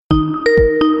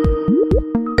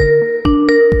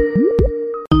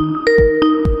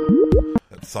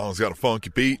song's got a funky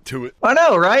beat to it. I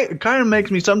know, right? It kind of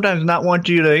makes me sometimes not want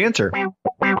you to answer.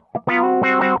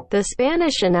 The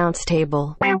Spanish announce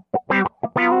table.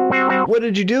 What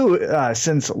did you do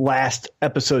since last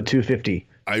episode 250?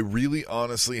 I really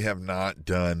honestly have not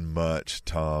done much,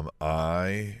 Tom.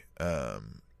 I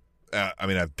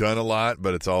mean, I've done a lot,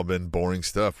 but it's all been boring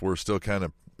stuff. We're still kind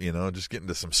of, just getting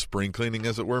to some spring cleaning,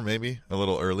 as it were, maybe a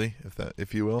little early,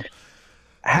 if you will.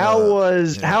 How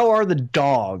are the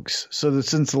dogs? So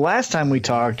since the last time we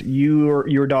talked,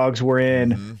 your dogs were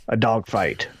in a dog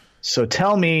fight. So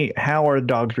tell me, how are the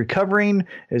dogs recovering?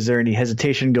 Is there any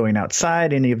hesitation going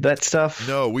outside? Any of that stuff?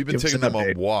 No, we've been taking them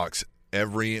on walks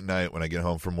every night when I get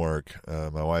home from work.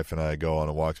 My wife and I go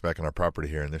on walks back on our property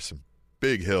here, and there's some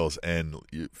big hills. And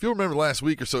if you remember last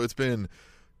week or so, it's been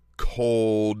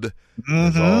cold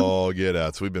as all get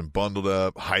out. So we've been bundled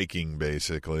up, hiking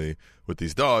basically with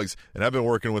these dogs. And I've been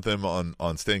working with them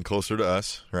on staying closer to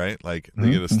us, right? Like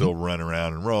they get to still run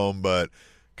around and roam, but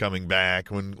coming back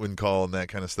when called and that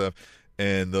kind of stuff.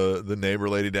 And the neighbor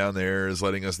lady down there is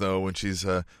letting us know when she's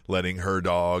letting her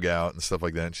dog out and stuff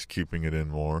like that. And she's keeping it in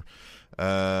more.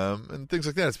 And things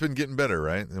like that. It's been getting better,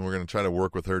 right? And we're going to try to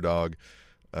work with her dog.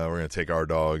 We're going to take our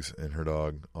dogs and her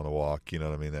dog on a walk. You know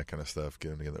what I mean? That kind of stuff.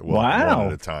 Getting together. One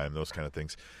at a time. Those kind of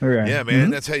things. Right. Yeah, man.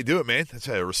 That's how you do it, man. That's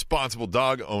how responsible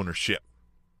dog ownership.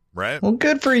 Right? Well,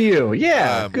 good for you.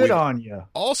 Yeah, good on you.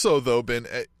 Also, though, been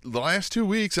the last 2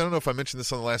 weeks, I don't know if I mentioned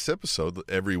this on the last episode,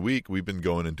 every week we've been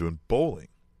going and doing bowling.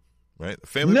 Right?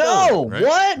 Family bowling, right?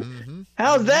 What?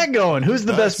 How's that going? Who's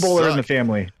the best bowler in the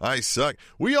family? I suck.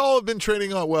 We all have been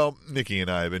trading off. Well, Nikki and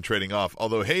I have been trading off,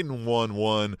 although Hayden won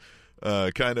one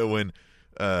kind of when,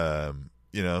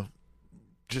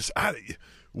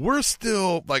 we're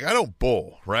still, like, I don't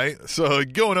bowl, right? So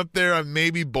going up there, I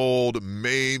maybe bowled,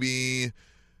 maybe...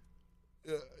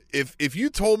 If you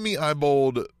told me I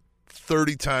bowled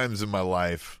 30 times in my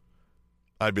life,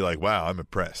 I'd be like, wow, I'm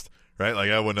impressed, right? Like,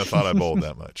 I wouldn't have thought I bowled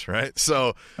that much, right?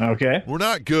 So okay, we're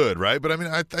not good, right? But, I mean,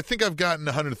 I think I've gotten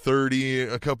 130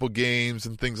 a couple games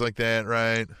and things like that,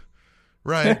 right?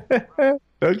 Right.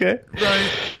 Okay.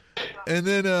 Right. And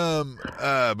then,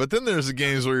 but then there's the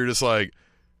games where you're just like,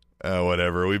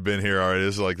 whatever, we've been here already.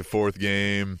 This is like the fourth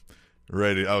game.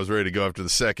 I was ready to go after the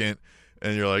second.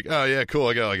 And you're like, oh, yeah, cool.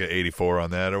 I got like an 84 on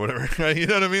that or whatever. Right? You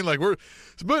know what I mean? Like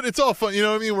but it's all fun. You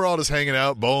know what I mean? We're all just hanging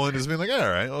out, bowling, just being like, all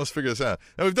right, well, let's figure this out.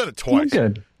 And we've done it twice.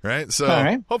 Good. Right? So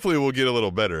hopefully we'll get a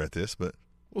little better at this, but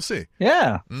we'll see.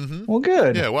 Yeah. Well,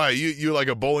 good. Yeah. Why? You like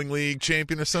a bowling league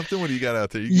champion or something? What do you got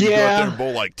out there? You go out there and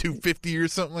bowl like 250 or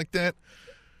something like that?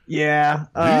 Yeah.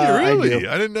 Do you really?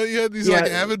 I didn't know you had these like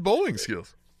avid bowling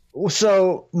skills.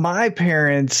 So my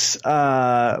parents,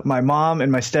 my mom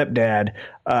and my stepdad,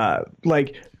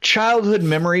 like childhood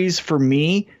memories for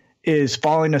me is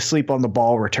falling asleep on the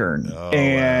ball return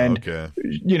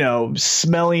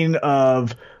smelling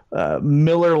of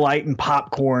Miller Lite and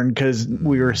popcorn because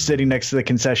we were sitting next to the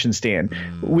concession stand.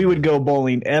 We would go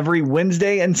bowling every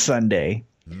Wednesday and Sunday.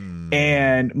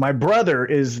 And my brother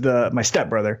my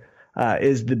stepbrother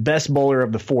is the best bowler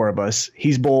of the four of us.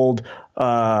 He's bowled,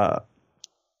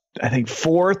 I think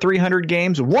 4 300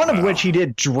 games, one of which he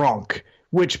did drunk,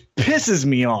 which pisses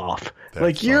me off. That's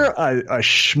like, you're a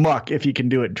schmuck if you can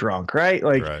do it drunk, right?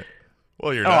 Like, right.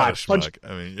 Well, you're not a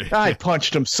schmuck. I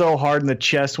punched him so hard in the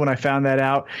chest when I found that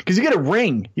out, because you get a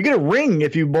ring. You get a ring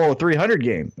if you bowl a 300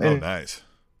 game. Oh, nice.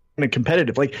 And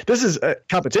competitive, like, this is a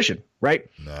competition, right?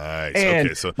 Nice. And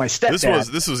okay, so my stepdad,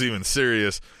 this was even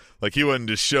serious. Like, he wasn't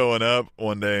just showing up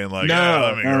one day and like,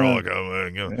 let me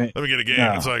get a game.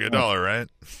 No, it's like $1, right?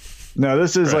 No,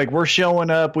 this is like, we're showing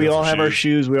up. We all have our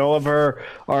shoes. We all have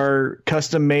our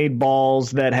custom made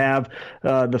balls that have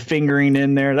the fingering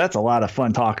in there. That's a lot of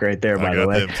fun talk right there, by the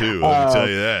way. I got them too. Let me tell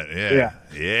you that.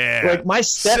 Yeah. Like, my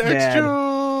stepdad. Sex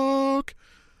joke.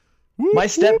 My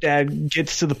stepdad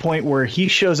gets to the point where he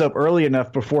shows up early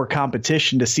enough before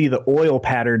competition to see the oil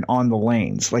pattern on the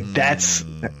lanes. Like, that's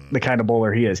the kind of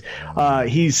bowler he is.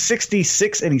 He's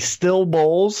 66 and he still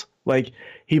bowls. Like,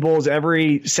 he bowls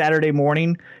every Saturday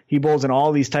morning. He bowls in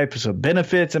all these types of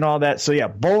benefits and all that. So, yeah,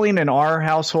 bowling in our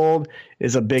household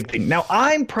is a big thing. Now,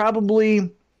 I'm probably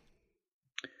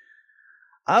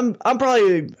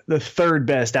the third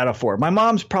best out of four. My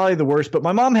mom's probably the worst, but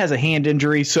my mom has a hand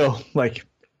injury. So, like,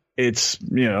 it's,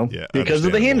 because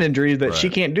of the hand injury that she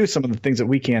can't do some of the things that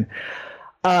we can.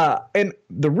 And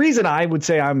the reason I would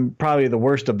say I'm probably the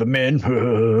worst of the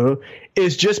men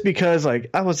is just because, like,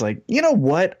 I was like, you know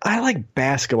what? I like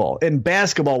basketball, and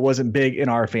basketball wasn't big in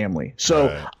our family.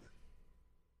 So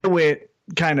I went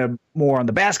kind of more on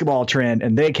the basketball trend,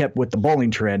 and they kept with the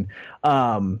bowling trend.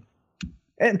 And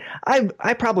And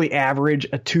I probably average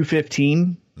a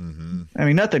 215. Mm-hmm. I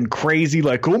mean, nothing crazy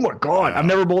like, oh my God, I've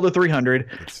never bowled a 300.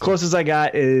 Closest I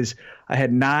got is I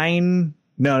had 9.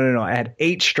 No. I had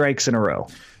 8 strikes in a row.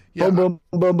 Yeah. Boom,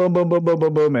 boom, boom, boom, boom, boom,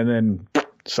 boom, boom, and then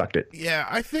sucked it. Yeah,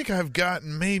 I think I've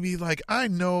gotten maybe I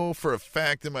know for a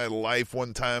fact in my life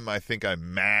one time I think I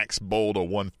max bowled a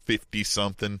 150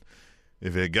 something.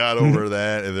 If it got over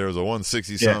that, if there was a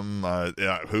 160 something,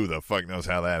 who the fuck knows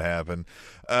how that happened.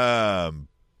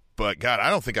 But God,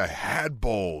 I don't think I had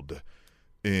bowled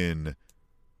in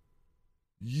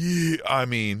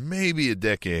maybe a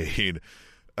decade.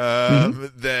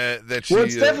 That she, well,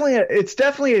 it's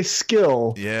definitely a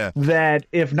skill. Yeah. That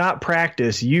if not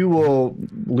practice, you will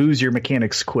lose your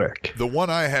mechanics quick. The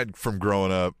one I had from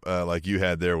growing up, like you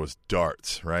had there, was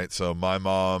darts, right? So my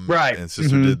mom and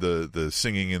sister did the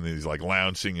singing in these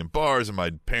lounge singing bars, and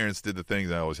my parents did the things.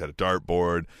 I always had a dart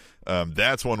board.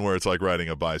 That's one where it's like riding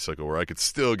a bicycle, where I could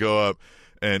still go up.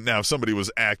 And now if somebody was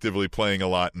actively playing a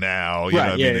lot now, you know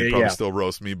what I mean? They'd probably still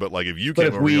roast me. But if you came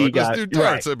over and you're like, let's do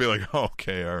darts, I'd be like,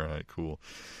 okay, all right, cool.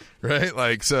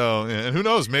 Right? So, and who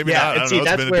knows? Maybe not. I don't know.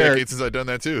 It's been a decade since I've done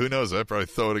that too. Who knows? I'd probably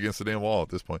throw it against the damn wall at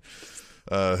this point.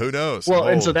 Who knows? Well,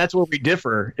 and so that's where we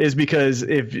differ, is because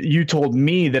if you told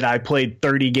me that I played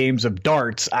 30 games of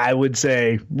darts, I would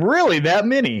say, really, that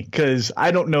many? Because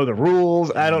I don't know the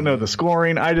rules. I don't know the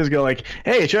scoring. I just go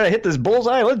hey, should I hit this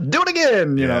bullseye? Let's do it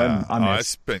again. You know, and I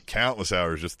spent countless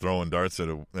hours just throwing darts at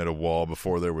a wall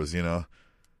before there was, you know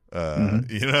what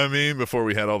I mean? Before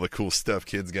we had all the cool stuff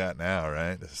kids got now,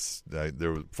 right?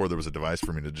 Before there was a device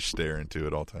for me to just stare into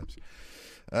at all times.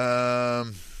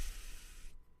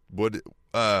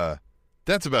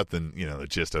 That's about the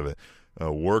gist of it.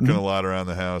 Working a lot around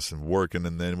the house and working,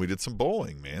 and then we did some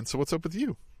bowling, man. So what's up with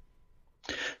you?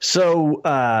 So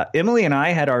Emily and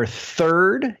I had our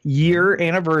 3rd year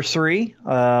anniversary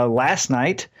last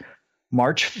night,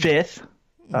 March 5th.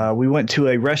 We went to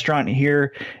a restaurant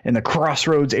here in the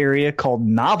Crossroads area called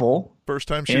Novel. First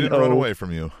time she didn't run away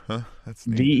from you, huh? That's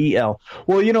neat. VEL.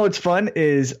 Well, you know what's fun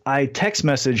is I text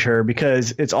message her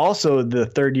because it's also the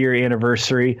 3rd year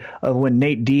anniversary of when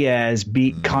Nate Diaz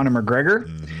beat Conor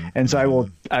McGregor, and so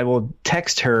I will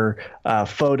text her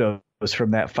photos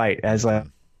from that fight as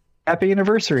happy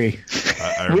anniversary.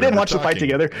 We didn't watch the fight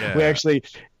together. Yeah. We actually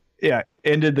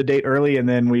ended the date early, and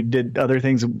then we did other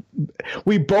things.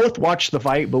 We both watched the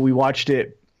fight, but we watched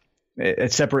it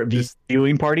at separate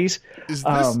viewing parties.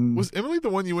 Was Emily the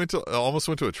one you almost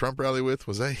went to a Trump rally with?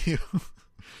 Was that you?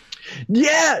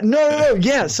 Yeah, no.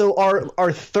 Yeah. So our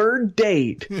 3rd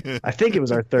date, I think it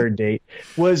was our 3rd date,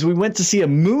 was we went to see a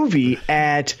movie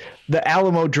at the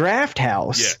Alamo Draft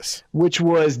House, which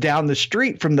was down the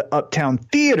street from the Uptown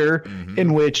Theater,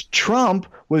 in which Trump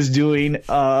was doing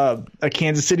a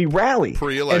Kansas City rally.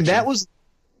 Pre-election. And that was,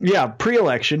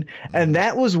 pre-election. And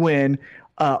that was when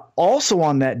also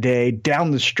on that day,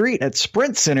 down the street at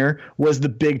Sprint Center was the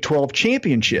Big 12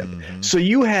 championship. So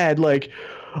you had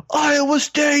Iowa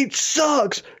State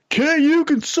sucks. KU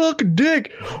can suck a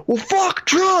dick. Well, fuck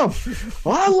Trump.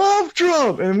 I love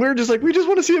Trump. And we're just we just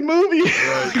want to see a movie.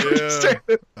 Right,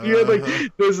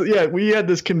 we had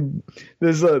this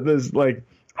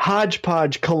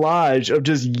hodgepodge collage of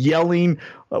just yelling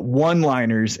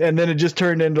one-liners, and then it just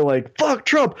turned into fuck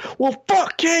Trump. Well,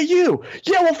 fuck KU.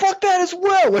 Yeah, well, fuck that as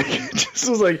well. It just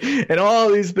was and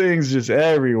all these things just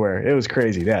everywhere. It was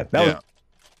crazy. That was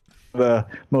the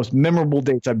most memorable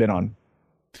dates I've been on.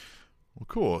 Well,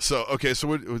 cool. So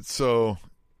so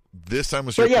this time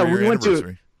was your we went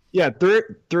anniversary.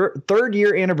 Third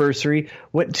year anniversary.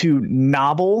 Went to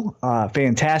Novel,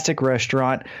 fantastic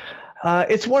restaurant.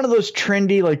 It's one of those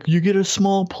trendy, you get a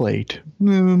small plate.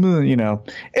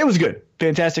 It was good.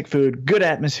 Fantastic food, good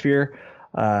atmosphere,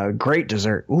 great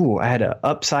dessert. Ooh, I had an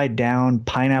upside down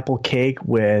pineapple cake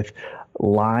with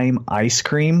lime ice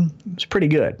cream. It's pretty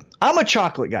good. I'm a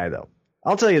chocolate guy, though.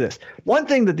 I'll tell you this. One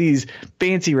thing that these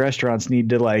fancy restaurants need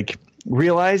to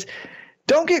realize,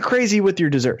 don't get crazy with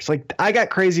your desserts. I got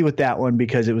crazy with that one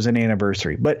because it was an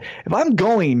anniversary. But if I'm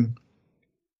going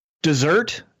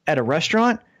dessert at a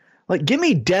restaurant, give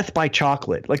me death by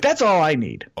chocolate. That's all I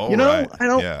need. Right.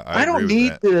 I don't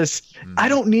need this. I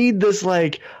don't need this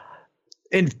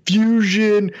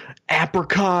infusion,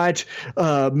 apricot,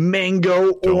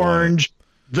 mango, orange,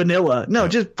 vanilla. No,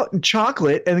 just fucking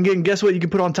chocolate. And again, guess what you can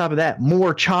put on top of that?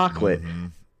 More chocolate.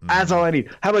 That's all I need.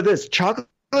 How about this? Chocolate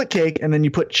cake, and then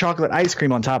you put chocolate ice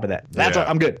cream on top of that. That's all,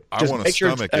 I'm good. Just I want a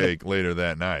stomach ache later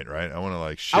that night, right? I want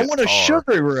to I want a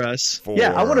sugar rush.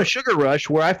 I want a sugar rush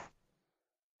where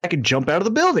I can jump out of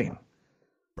the building.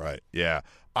 Right. Yeah.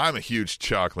 I'm a huge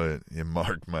chocolate and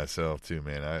Mark myself too,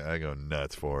 man. I go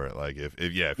nuts for it. Like if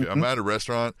I'm at a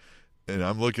restaurant and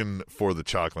I'm looking for the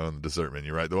chocolate on the dessert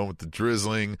menu, right? The one with the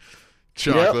drizzling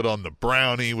chocolate on the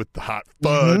brownie with the hot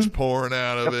fudge pouring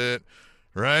out of it,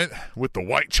 right? With the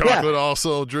white chocolate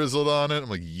also drizzled on it. I'm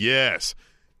like, yes,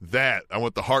 that. I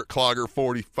want the Heart Clogger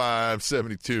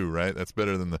 45.72, right? That's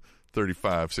better than the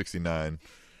 35.69,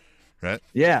 right?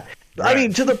 Yeah. Right. I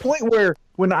mean, to the point where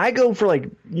when I go for like,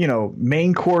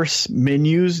 main course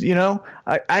menus,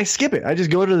 I skip it. I just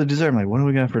go to the dessert. I'm like, what do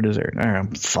we got for dessert? All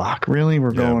right, fuck, really?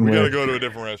 We got to go to a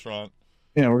different restaurant.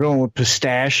 We're going with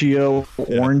pistachio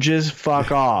oranges.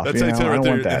 Fuck off. That's how you tell right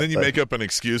there. And then you make up an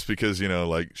excuse because,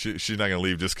 like, she's not going to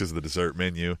leave just because of the dessert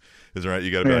menu. Is right? You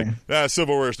got to be like,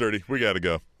 silverware's dirty. We got to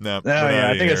go. No.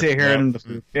 I think I see a hair in the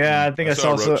food. Yeah, I think I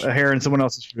saw a hair in someone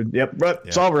else's food. Yep.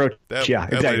 Saw a roach.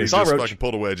 Exactly. Saw a roach. Fucking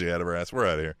pulled a wedgie out of her ass. We're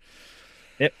out of here.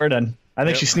 Yep, we're done. I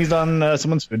think she sneezed on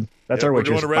someone's food. That's our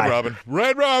waitress. We're going to Red Robin.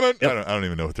 Red Robin. Yep. I don't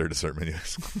even know what their dessert menu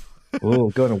is. Oh,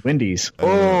 going to Wendy's.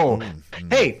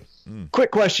 Hey. Quick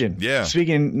question. Yeah.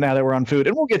 Speaking now that we're on food,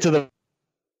 and we'll get to the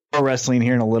pro wrestling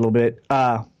here in a little bit.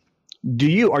 Are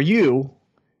you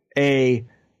a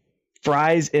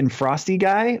fries and frosty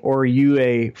guy, or are you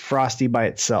a frosty by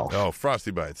itself? Oh,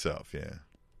 frosty by itself. Yeah.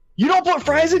 You don't put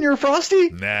fries in your frosty?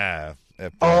 Nah.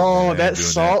 That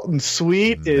salt and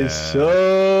sweet is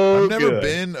so. I've never good.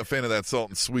 been a fan of that salt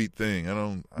and sweet thing. I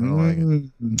don't like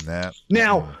it. Nah.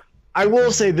 Now. I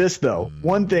will say this, though.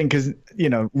 One thing, because,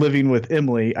 living with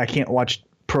Emily, I can't watch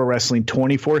pro wrestling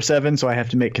 24/7, so I have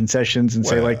to make concessions and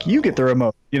say, like, you get the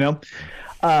remote, you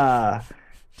allow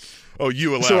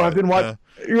so I've been watching.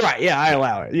 Right, yeah, I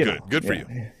allow it. Good for you.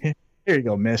 Here you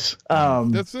go, miss.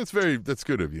 That's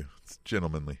good of you. It's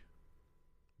gentlemanly.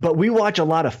 But we watch a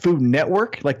lot of Food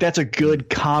Network. Like, that's a good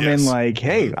common, like,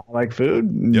 hey, I like food,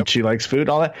 and she likes food,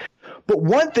 all that. But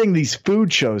one thing these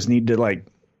food shows need to, like,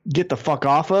 get the fuck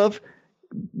off of,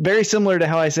 very similar to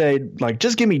how I say, like,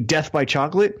 just give me death by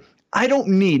chocolate. I don't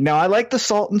need. Now, I like the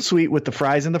salt and sweet with the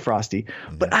fries and the frosty,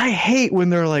 but I hate when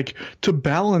they're like, to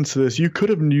balance this, you could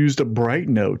have used a bright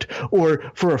note,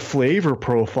 or for a flavor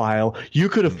profile, you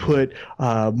could have put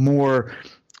more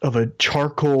of a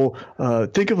charcoal.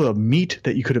 Think of a meat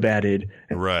that you could have added.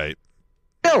 Right.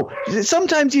 No,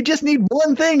 sometimes you just need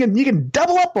one thing and you can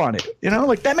double up on it.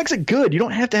 Like, that makes it good. You don't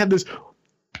have to have this.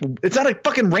 It's not a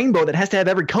fucking rainbow that has to have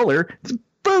every color. It's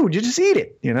food. You just eat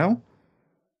it,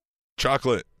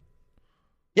 Chocolate.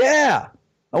 Yeah.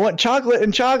 I want chocolate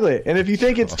and chocolate. And if you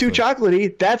think it's too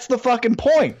chocolatey, that's the fucking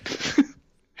point.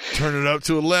 Turn it up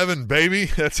to 11, baby.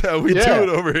 That's how we do it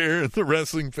over here in the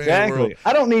wrestling fan world.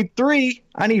 I don't need 3.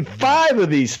 I need 5 of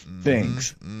these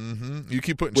things. You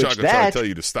keep putting chocolate, so I tell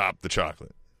you to stop the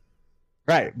chocolate.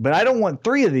 Right. But I don't want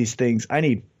 3 of these things. I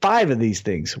need 5 of these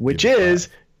things, which is...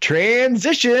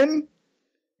 transition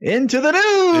into the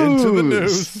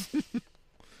news.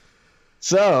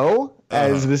 So,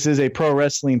 as this is a pro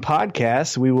wrestling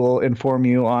podcast, we will inform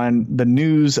you on the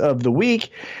news of the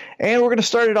week. And we're going to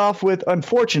start it off with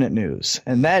unfortunate news.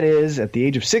 And that is, at the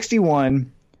age of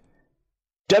 61,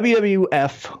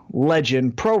 WWF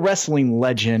legend, pro wrestling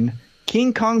legend,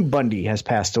 King Kong Bundy has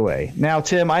passed away. Now,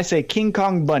 Tim, I say King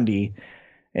Kong Bundy,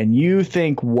 and you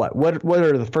think what? What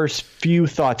are the first few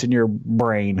thoughts in your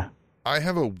brain? I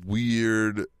have a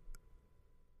weird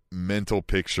mental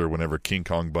picture whenever King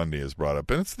Kong Bundy is brought up,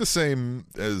 and it's the same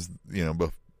as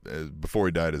before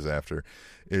he died as after.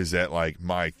 Is that like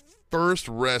my first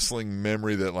wrestling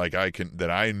memory that like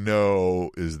I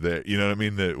know is there? You know what I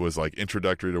mean? That was like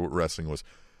introductory to wrestling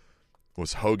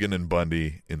was Hogan and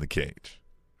Bundy in the cage,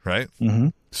 right? Mm-hmm.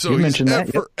 So he's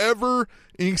forever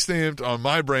ink stamped on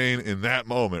my brain in that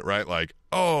moment, right? Like,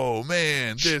 oh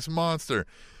man, this monster.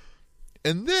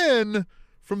 And then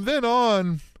from then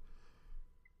on,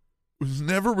 was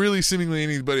never really seemingly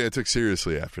anybody I took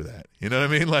seriously after that. You know what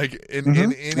I mean? Like in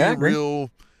any real,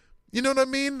 you know what I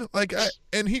mean? Like,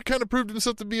 and he kind of proved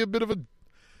himself to be a bit of a,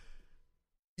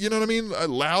 you know what I mean? A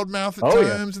loudmouth at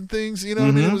times and things. You know what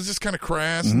I mean? It was just kind of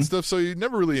crass and stuff. So he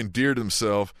never really endeared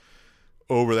himself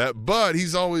over that, but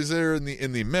he's always there in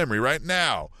the memory. Right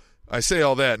now, I say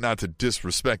all that not to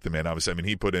disrespect the man. Obviously, I mean,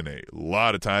 he put in a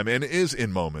lot of time and is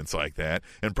in moments like that,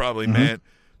 and probably meant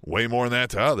way more than that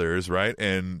to others, right?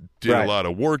 And did a lot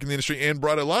of work in the industry and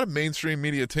brought a lot of mainstream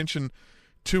media attention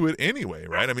to it anyway,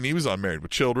 right? I mean, he was on Married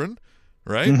with Children,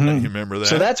 right? You remember that?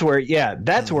 So that's where,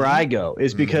 where I go,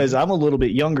 is because I'm a little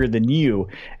bit younger than you,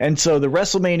 and so the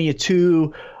WrestleMania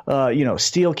 2,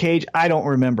 steel cage, I don't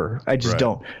remember. I just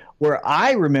don't. Where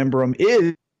I remember him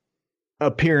is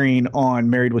appearing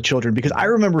on Married with Children, because I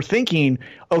remember thinking,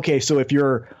 okay, so if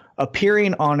you're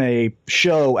appearing on a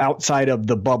show outside of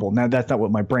the bubble. Now, that's not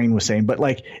what my brain was saying, but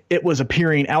like it was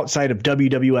appearing outside of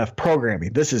WWF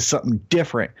programming. This is something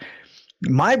different.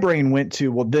 My brain went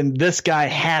to, well, then this guy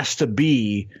has to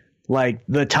be like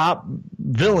the top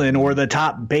villain or the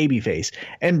top babyface.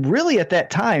 And really at that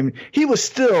time, he was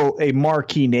still a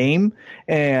marquee name.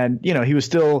 And, you know, he was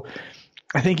still,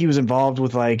 I think he was involved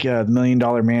with like the $1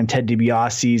 Million Man, Ted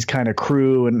DiBiase's kind of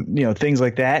crew and, you know, things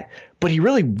like that. But he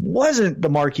really wasn't the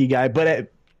marquee guy.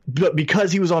 But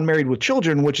because he was on Married with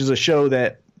Children, which is a show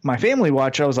that my family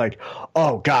watched, I was like,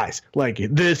 oh, guys, like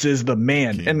this is the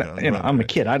man. You know, I'm a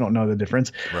kid. I don't know the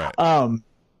difference. Right.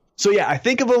 So, yeah, I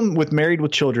think of him with Married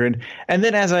with Children. And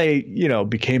then as I, you know,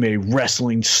 became a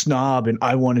wrestling snob and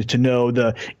I wanted to know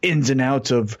the ins and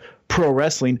outs of pro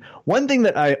wrestling, one thing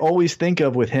that I always think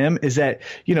of with him is that,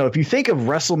 you know, if you think of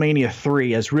WrestleMania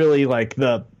 3 as really like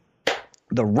the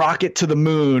rocket to the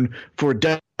moon for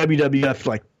WWF,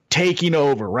 like taking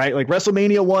over, right? Like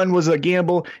WrestleMania 1 was a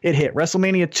gamble. It hit.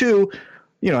 WrestleMania 2,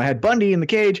 you know, had Bundy in the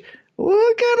cage.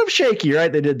 Well, kind of shaky,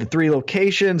 right? They did the 3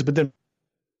 locations, but then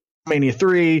Mania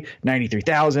 3,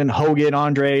 93,000, Hogan,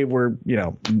 Andre were, you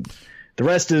know, the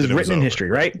rest is written in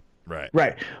history, right?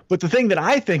 Right. But the thing that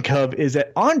I think of is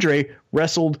that Andre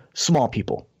wrestled small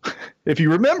people. If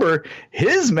you remember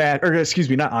his match, or excuse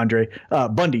me, not Andre,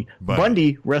 Bundy.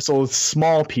 Bundy wrestled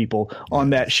small people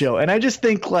on that show. And I just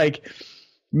think like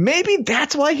maybe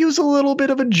that's why he was a little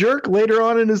bit of a jerk later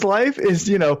on in his life is,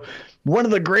 you know, one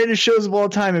of the greatest shows of all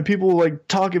time. And people like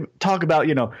talk about,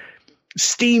 you know,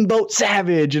 Steamboat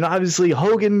Savage and obviously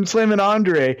Hogan slamming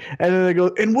Andre. And then they go,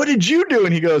 and what did you do?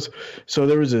 And he goes, so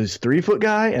there was this 3-foot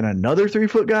guy and another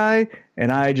 3-foot guy,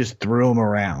 and I just threw him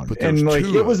around. And like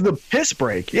it was the piss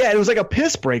break. Yeah, it was like a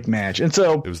piss break match. And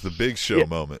so it was the Big Show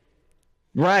moment.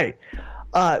 Right.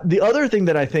 The other thing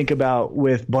that I think about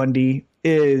with Bundy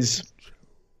is,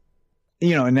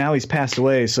 you know, and now he's passed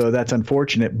away, so that's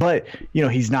unfortunate. But, you know,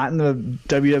 he's not in the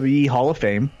WWE Hall of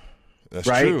Fame. That's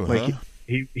right? true, like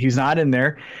he's not in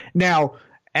there. Now,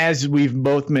 as we've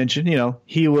both mentioned, you know,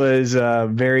 he was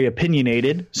very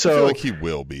opinionated. So I feel like he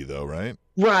will be, though, right?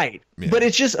 Right. Yeah. But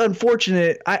it's just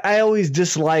unfortunate. I always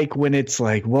dislike when it's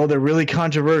like, well, they're really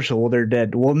controversial. Well, they're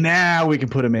dead. Well, now we can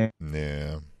put them in.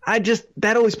 Yeah.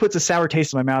 That always puts a sour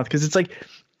taste in my mouth because it's like,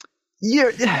 he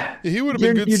would have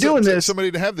been good. You're doing this.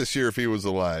 Somebody to have this year if he was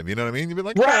alive. You know what I mean? You'd be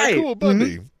like, right, cool,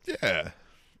 Bundy. Mm-hmm. Yeah.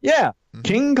 Yeah. Mm-hmm.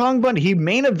 King Kong Bundy. He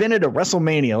main evented a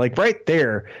WrestleMania. Like right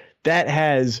there, that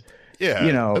has,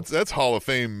 you know. That's Hall of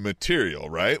Fame material,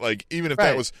 right? Like even if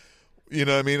that was, you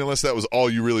know what I mean? Unless that was all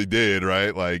you really did,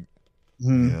 right? Like, I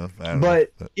don't know.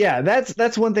 Yeah,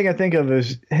 that's one thing I think of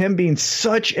is him being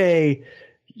such a,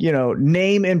 you know,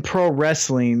 name in pro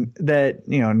wrestling that,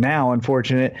 you know, now,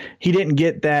 unfortunate, he didn't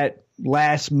get that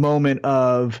last moment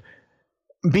of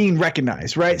being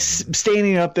recognized, right?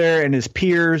 Standing up there and his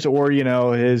peers or, you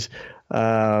know, his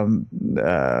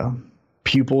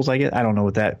pupils, I guess. I don't know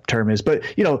what that term is, but,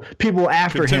 you know, people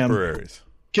after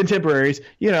contemporaries,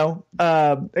 you know,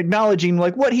 acknowledging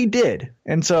like what he did.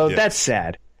 And so that's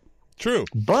sad. True.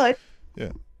 But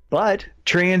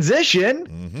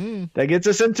transition, that gets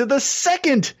us into the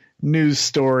second news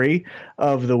story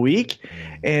of the week.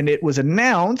 And it was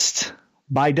announced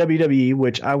by WWE,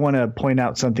 which I want to point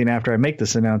out something after I make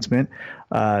this announcement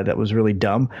that was really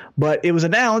dumb. But it was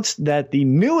announced that the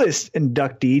newest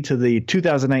inductee to the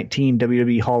 2019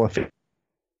 WWE Hall of Fame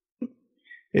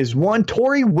is one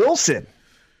Tori Wilson.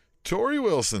 Tori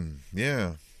Wilson,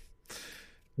 yeah.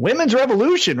 Women's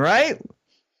Revolution, right?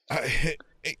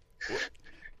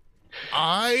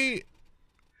 I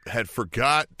had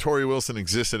forgot Tori Wilson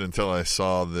existed until I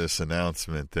saw this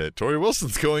announcement that Tori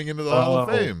Wilson's going into the Hall of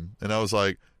Fame. And I was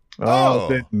like,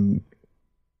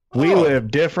 we live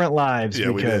different lives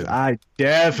because I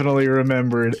definitely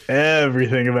remembered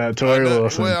everything about Tori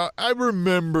Wilson. Well, I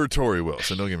remember Tori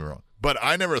Wilson, don't get me wrong. But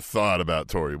I never thought about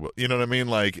Tori Wilson. You know what I mean?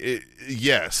 Like,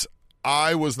 yes,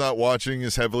 I was not watching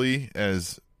as heavily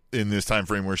as in this time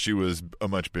frame where she was a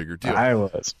much bigger deal. I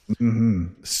was. Mm-hmm.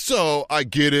 So I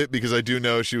get it because I do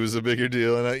know she was a bigger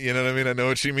deal, and you know what I mean? I know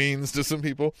what she means to some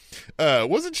people.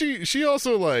 Wasn't she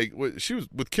also like, she was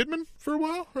with Kidman for a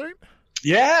while, right?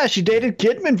 Yeah, she dated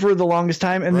Kidman for the longest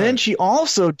time. And then she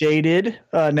also dated,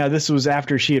 now this was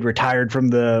after she had retired from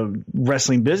the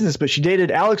wrestling business, but she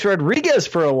dated Alex Rodriguez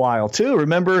for a while too.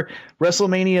 Remember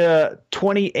WrestleMania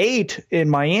 28 in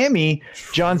Miami,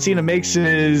 John Cena makes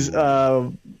his,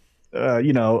 run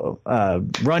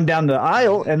down the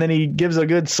aisle, and then he gives a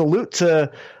good salute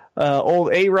to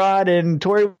old A-Rod and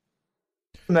Tori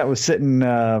that was sitting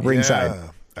ringside.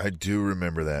 I do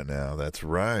remember that now. That's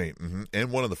right.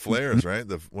 And one of the Flairs, right?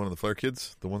 One of the Flair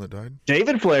kids, the one that died.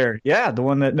 David Flair, the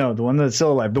one that's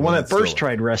still alive, the one that first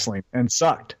tried wrestling and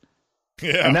sucked.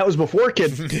 Yeah, and that was before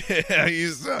kids. Yeah, he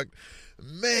sucked.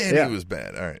 Man, he was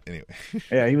bad. All right, anyway.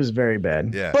 Yeah, he was very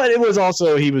bad. Yeah, but it was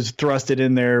also he was thrusted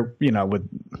in there, with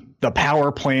the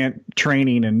power plant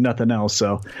training and nothing else.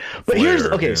 So, but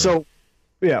Flair, so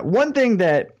one thing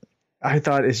that I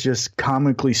thought is just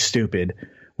comically stupid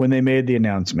when they made the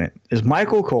announcement is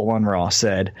Michael Cole on Raw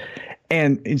said,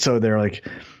 and so they're like,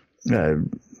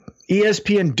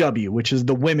 ESPNW, which is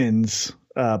the women's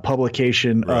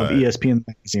publication of ESPN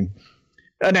magazine,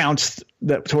 announced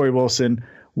that Tori Wilson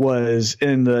was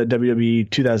in the WWE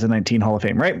 2019 Hall of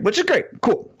Fame, right? Which is great.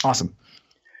 Cool. Awesome.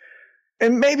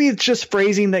 And maybe it's just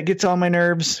phrasing that gets on my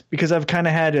nerves because I've kind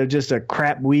of had just a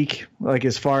crap week, like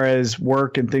as far as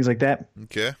work and things like that.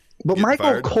 Okay. But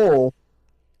Michael Cole,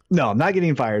 no, I'm not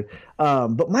getting fired.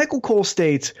 But Michael Cole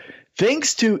states,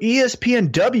 thanks to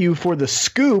ESPNW for the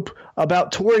scoop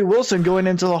about Tori Wilson going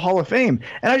into the Hall of Fame.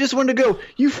 And I just wanted to go,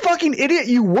 you fucking idiot.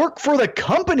 You work for the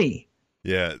company.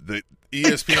 Yeah. The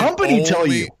ESPN company tell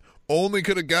you. Only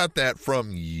could have got that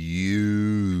from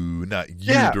you, not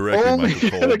you directly, only Michael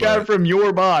Cole. Could have got it from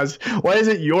your boss. Why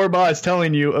isn't your boss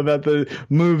telling you about the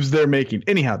moves they're making?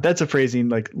 Anyhow, that's a phrasing,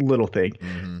 like little thing.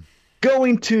 Mm-hmm.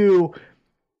 Going to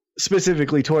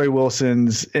specifically Tori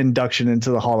Wilson's induction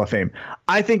into the Hall of Fame,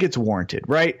 I think it's warranted,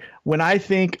 right? When I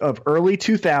think of early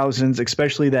 2000s,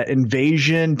 especially that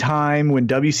invasion time when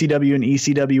WCW and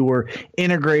ECW were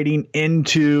integrating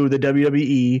into the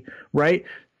WWE, right?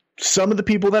 Some of the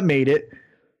people that made it,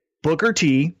 Booker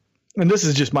T, and this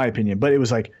is just my opinion, but it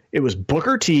was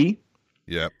Booker T,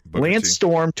 Lance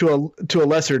Storm to a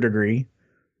lesser degree,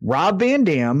 Rob Van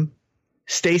Dam,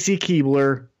 Stacy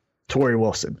Keibler, Tori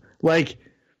Wilson. Like,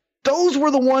 those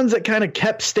were the ones that kind of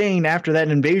kept staying after that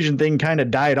invasion thing kind of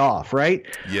died off, right?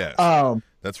 Yes.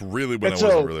 That's really when I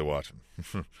wasn't really watching.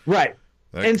 Right.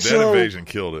 That invasion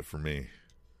killed it for me.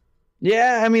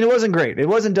 Yeah, I mean, it wasn't great. It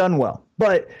wasn't done well.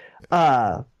 But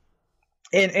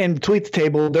and Tweet the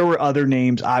Table, there were other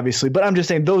names, obviously, but I'm just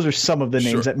saying those are some of the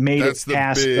names that made it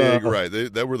past. Right.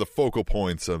 That were the focal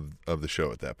points of the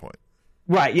show at that point.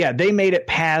 Right. Yeah, they made it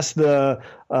past the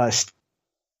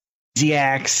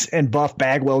Ziacs and Buff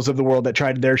Bagwells of the world that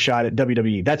tried their shot at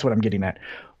WWE. That's what I'm getting at.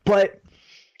 But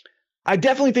I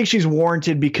definitely think she's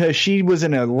warranted because she was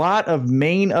in a lot of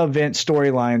main event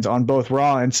storylines on both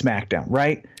Raw and SmackDown,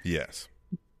 right? Yes.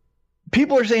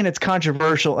 People are saying it's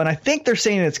controversial, and I think they're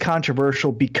saying it's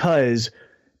controversial because,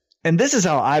 and this is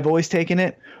how I've always taken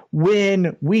it,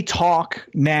 when we talk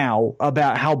now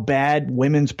about how bad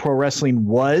women's pro wrestling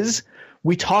was,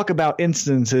 we talk about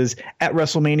instances at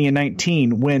WrestleMania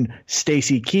 19 when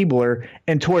Stacy Keibler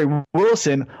and Tori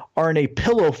Wilson are in a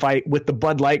pillow fight with the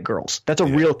Bud Light girls. That's a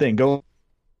real thing. Go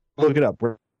look it up.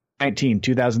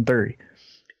 2030.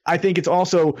 I think it's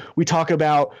also, we talk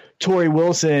about Tori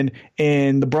Wilson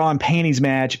in the bra and panties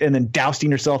match and then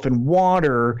dousing herself in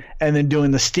water and then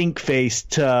doing the stink face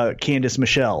to Candice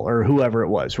Michelle or whoever it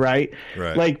was, right?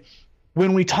 Right. Like,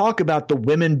 when we talk about the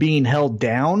women being held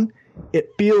down,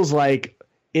 it feels like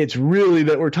it's really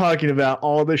that we're talking about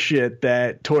all the shit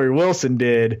that Tori Wilson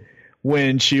did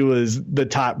when she was the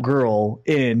top girl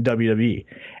in WWE.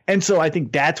 And so I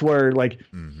think that's where, like,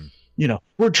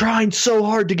 we're trying so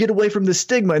hard to get away from the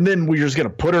stigma, and then we're just going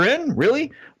to put her in?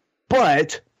 Really?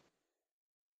 But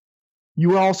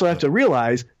you also have to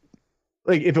realize,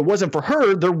 like, if it wasn't for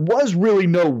her, there was really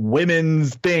no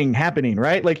women's thing happening,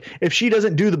 right? Like, if she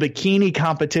doesn't do the bikini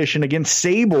competition against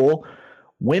Sable,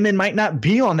 women might not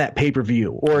be on that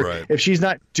pay-per-view. Or if she's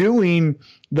not doing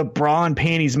the bra and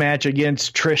panties match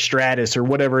against Trish Stratus or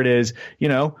whatever it is,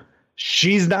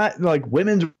 she's not, like,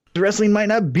 women's wrestling might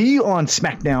not be on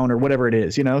SmackDown or whatever it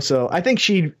is, So I think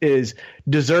she is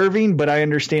deserving, but I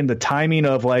understand the timing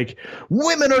of, like,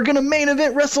 women are going to main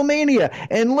event WrestleMania,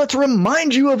 and let's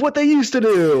remind you of what they used to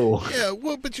do. Yeah,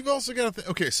 well, but you've also got to think,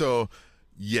 okay, so,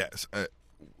 yes,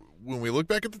 when we look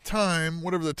back at the time,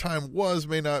 whatever the time was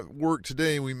may not work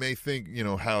today. We may think,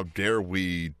 how dare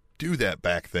we do that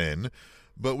back then,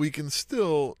 but we can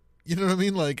still,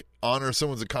 like, honor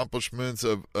someone's accomplishments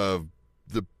of the,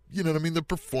 the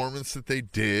performance that they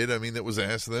did. I mean, that was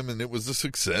asked of them, and it was a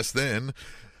success then.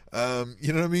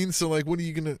 So, like, what are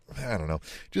you going to, I don't know.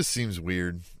 It just seems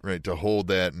weird, right, to hold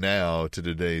that now to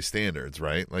today's standards,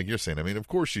 right? Like you're saying, I mean, of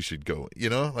course she should go,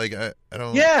 like, I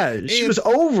don't. Yeah, she was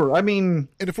over. I mean.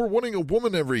 And if we're wanting a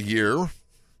woman every year.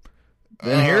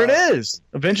 Then here it is.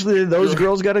 Eventually, those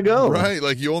girls got to go. Right,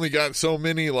 like, you only got so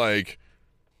many, like,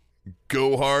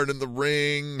 go hard in the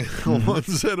ring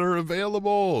ones that are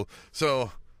available.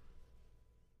 So.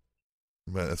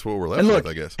 But that's what we're left And look,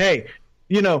 with, I guess. hey,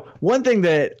 one thing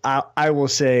that I will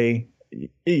say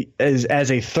as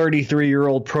a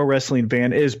 33-year-old pro wrestling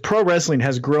fan is pro wrestling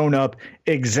has grown up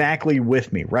exactly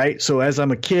with me, right? So as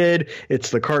I'm a kid,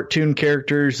 it's the cartoon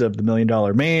characters of the $1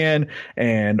 Million Man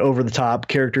and over the top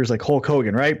characters like Hulk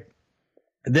Hogan, right?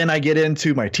 Then I get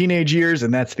into my teenage years,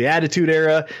 and that's the Attitude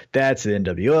Era. That's the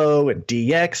NWO and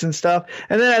DX and stuff.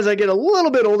 And then as I get a little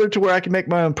bit older to where I can make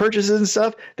my own purchases and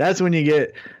stuff, that's when you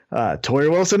get Tori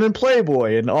Wilson and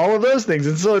Playboy and all of those things.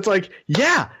 And so it's like,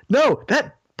 yeah, no,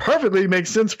 that perfectly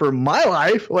makes sense for my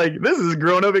life. Like, this is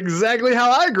growing up exactly how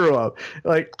I grew up.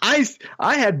 Like, I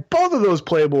had both of those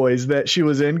Playboys that she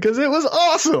was in because it was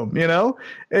awesome,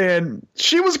 and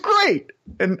she was great.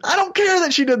 And I don't care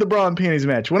that she did the bra and panties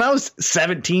match. When I was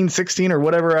 17, 16 or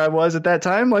whatever I was at that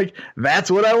time, like,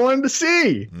 that's what I wanted to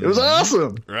see. It was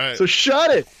awesome. Right. So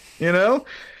shut it,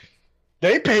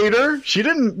 They paid her. She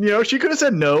didn't, she could have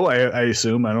said no, I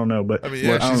assume. I don't know. But I mean,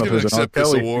 yeah, she's going to accept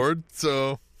this award,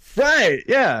 so. Right,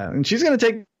 yeah. And she's going to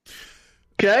take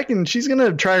check, and she's going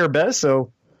to try her best,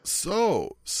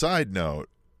 So, side note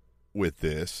with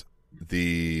this,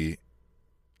 the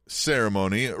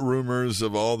ceremony, rumors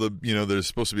of all the, there's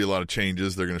supposed to be a lot of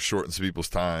changes. They're going to shorten some people's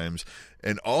times.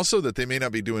 And also that they may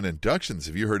not be doing inductions.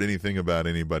 Have you heard anything about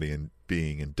anybody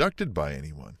being inducted by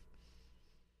anyone?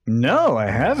 No, I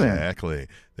haven't. Exactly.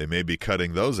 They may be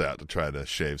cutting those out to try to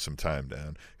shave some time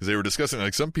down. Because they were discussing,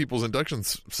 like, some people's induction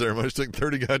ceremonies take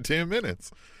 30 goddamn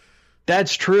minutes.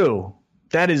 That's true.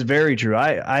 That is very true.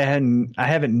 I haven't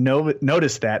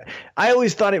noticed that. I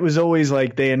always thought it was always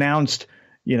like they announced,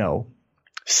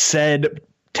 said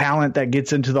talent that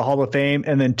gets into the Hall of Fame,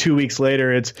 and then 2 weeks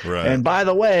later it's right. And by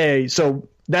the way, so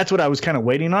that's what I was kind of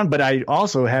waiting on, but I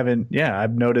also haven't. Yeah,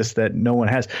 I've noticed that no one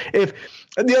has. If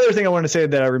the other thing I want to say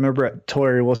that I remember at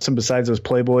Tori Wilson, besides those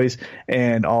Playboys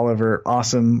and all of her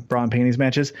awesome bra and panties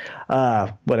matches,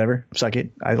 whatever, suck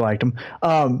it, I liked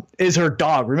them. Is her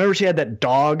dog? Remember she had that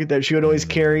dog that she would always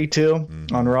carry too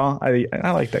on Raw. I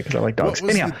like that because I like dogs.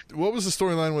 What was the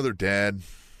storyline with her dad?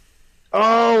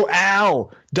 Oh,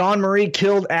 Al! Dawn Marie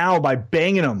killed Al by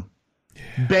banging him,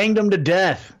 banged him to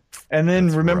death, and then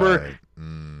remember. Right.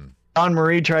 Dawn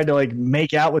Marie tried to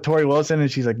make out with Tori Wilson, and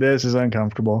she's like, "This is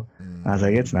uncomfortable." I was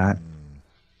like, "It's not."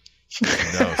 No,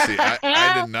 see,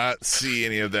 I did not see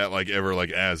any of that ever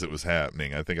as it was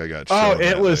happening. I think I got. Oh,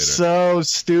 it was later. So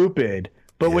stupid.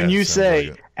 But when you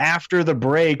say after the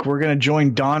break, we're going to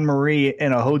join Dawn Marie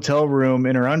in a hotel room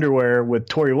in her underwear with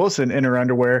Tori Wilson in her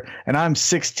underwear, and I'm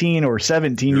 16 or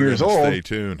 17 years old. Stay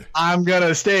tuned. I'm going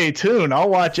to stay tuned. I'll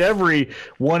watch every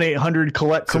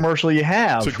 1-800-COLLECT commercial you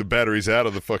have. Took the batteries out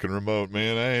of the fucking remote,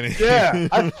 man.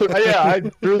 I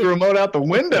threw the remote out the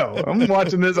window. I'm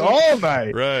watching this all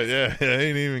night. Right, yeah. I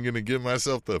ain't even going to give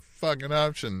myself the fucking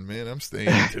option, man. I'm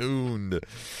staying tuned.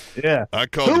 Yeah. I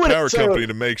called the power company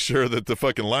to make sure that the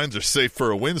fucking lines are safe for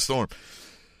a windstorm.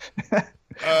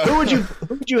 Who would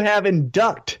you have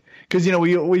induct? Because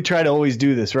we try to always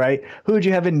do this, right? Who would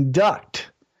you have induct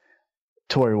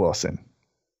Tori Wilson?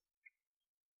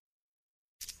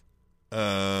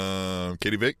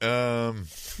 Katie Vick. Her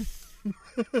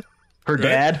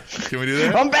dad. Can we do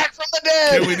that? I'm back from the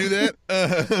dead. Can we do that?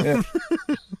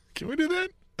 Can we do that?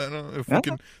 I don't know if we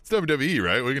can. It's WWE,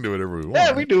 right? We can do whatever we want.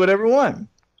 Yeah, we do whatever we want.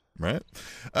 Right?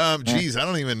 Geez, I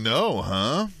don't even know,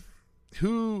 huh?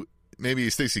 Who? Maybe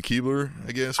Stacy Keibler,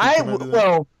 I guess.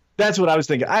 That's what I was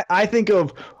thinking. I think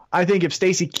if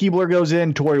Stacy Keibler goes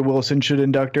in, Tori Wilson should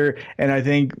induct her, and I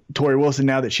think Tori Wilson,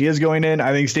 now that she is going in,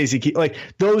 I think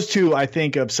those two I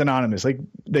think of synonymous. Like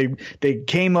they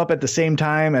came up at the same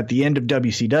time at the end of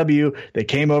WCW. They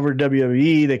came over to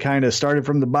WWE. They kind of started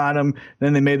from the bottom,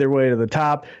 then they made their way to the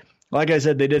top. Like I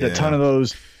said, they did a ton of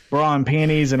those bra and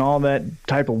panties and all that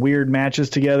type of weird matches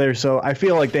together. So I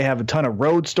feel like they have a ton of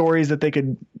road stories that they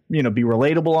could, be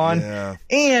relatable on. Yeah.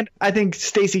 And I think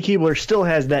Stacy Keibler still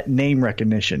has that name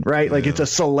recognition, right? Yeah. Like it's a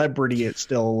celebrity. It's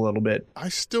still a little bit. I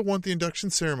still want the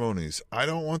induction ceremonies. I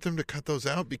don't want them to cut those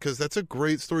out because that's a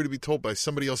great story to be told by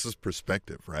somebody else's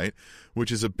perspective, right? Which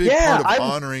is a big part of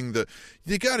honoring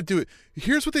you got to do it.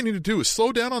 Here's what they need to do is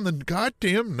slow down on the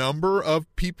goddamn number of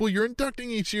people you're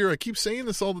inducting each year. I keep saying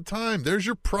this all the time. There's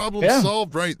your problem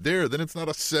solved right there. Then it's not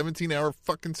a 17-hour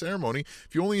fucking ceremony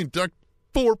if you only induct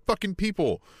 4 fucking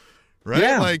people. Right?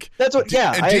 Yeah. That's what,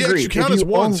 and I agree. You count as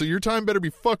one, so your time better be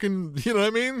fucking, you know what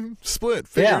I mean? Split.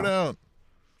 Figure it out.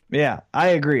 Yeah, I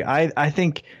agree. I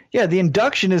think, the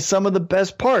induction is some of the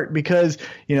best part because,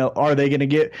 are they going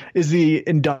to is the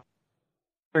induction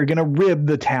they're going to rib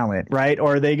the talent, right?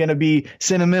 Or are they going to be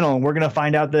sentimental and we're going to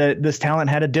find out that this talent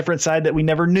had a different side that we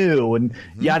never knew and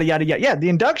yada, yada, yada. Yeah, the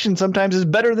induction sometimes is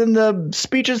better than the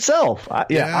speech itself.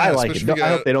 I like it. I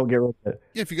hope they don't get rid of it.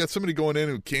 Yeah, if you got somebody going in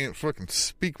who can't fucking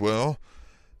speak well,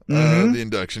 the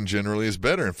induction generally is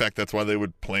better. In fact, that's why they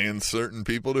would plan certain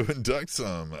people to induct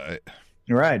some.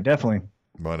 Right, definitely.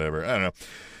 Whatever. I don't know.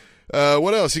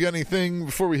 What else? You got anything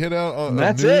before we hit out on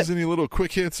That's news? it. Any little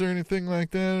quick hits or anything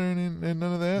like that? Or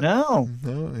none of that? No,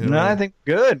 I think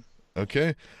good.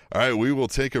 Okay. All right. We will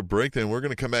take a break then. We're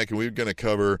going to come back and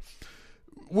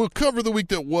we'll cover the week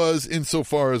that was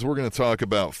insofar as we're going to talk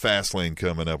about Fastlane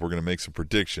coming up. We're going to make some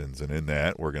predictions. And in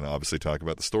that, we're going to obviously talk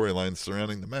about the storylines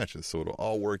surrounding the matches. So it'll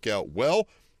all work out well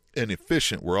and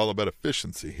efficient. We're all about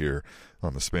efficiency here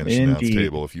on the Spanish Announce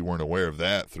Table. If you weren't aware of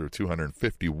that through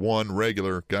 251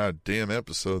 regular goddamn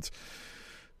episodes.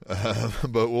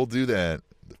 But we'll do that.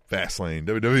 Fastlane,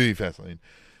 WWE Fastlane.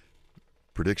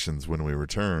 Predictions when we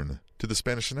return to the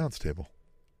Spanish Announce Table.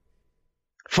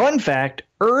 Fun fact,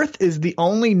 Earth is the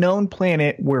only known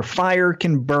planet where fire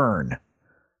can burn.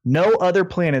 No other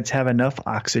planets have enough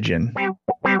oxygen.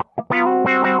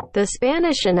 The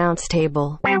Spanish Announce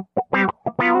Table.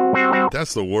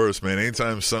 That's the worst, man.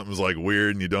 Anytime something's like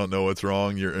weird and you don't know what's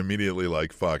wrong, you're immediately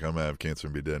like, fuck, I'm going to have cancer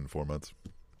and be dead in 4 months.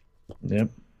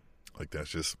 Yep. Like,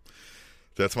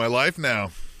 that's my life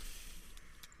now.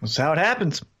 That's how it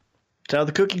happens. That's how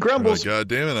the cookie crumbles. God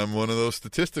damn it, I'm one of those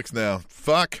statistics now.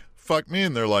 Fuck me.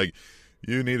 And they're like,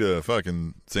 you need a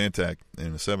fucking Zantac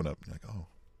and a 7-Up. I'm like, oh,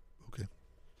 okay.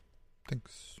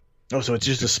 Thanks. Oh, so it's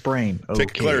just a sprain. Okay.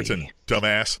 Take a Claritin,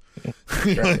 dumbass.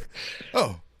 You're like,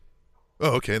 oh,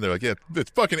 okay. And they're like, yeah,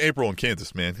 it's fucking April in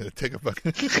Kansas, man. Take a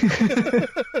fucking.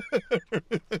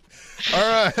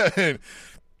 All right.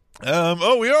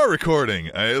 We are recording.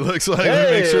 It looks like we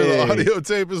make sure the audio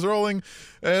tape is rolling.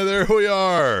 And there we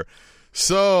are.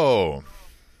 So,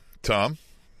 Tom.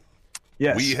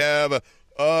 Yes. We have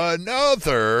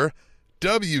another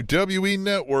WWE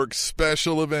Network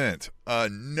special event.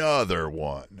 Another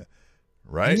one.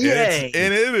 Right? Yay.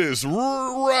 And it is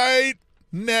right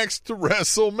next to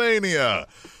WrestleMania.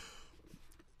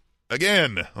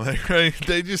 Again, right?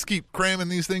 They just keep cramming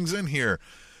these things in here.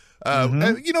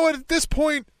 And you know what? At this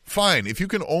point, fine. If you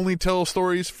can only tell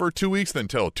stories for 2 weeks, then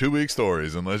tell 2-week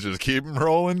stories, and let's just keep them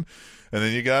rolling. And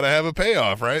then you got to have a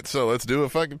payoff, right? So let's do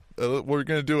we're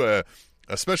going to do a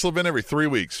special event every 3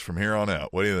 weeks from here on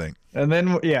out. What do you think? And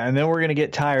then we're going to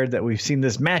get tired that we've seen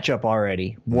this matchup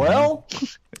already. Well,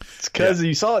 it's because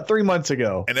you saw it 3 months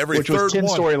ago, and which was 10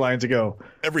 storylines ago.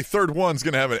 Every third one's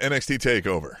going to have an NXT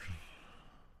takeover.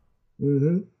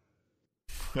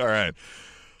 All right.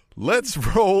 Let's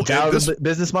roll. That's how the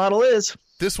business model is.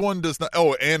 This one does not.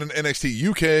 Oh, and an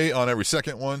NXT UK on every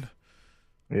second one.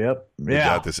 Yep. We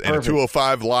got this. And a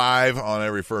 205 live on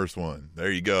every first one. There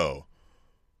you go.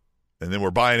 And then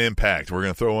we're buying Impact. We're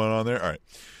going to throw one on there. All right.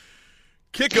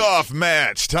 Kickoff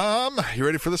match. Tom, you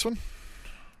ready for this one?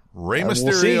 Rey Mysterio.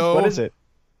 We'll see. What is it?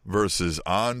 Versus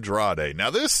Andrade. Now,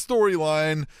 this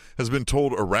storyline has been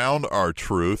told around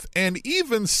R-Truth and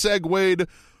even segued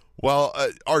while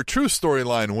R-Truth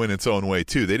storyline went its own way,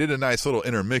 too. They did a nice little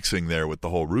intermixing there with the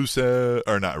whole Rusev,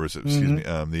 or not Rusev, excuse me,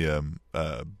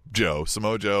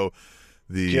 Samoa Joe,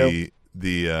 the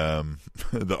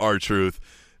R-Truth,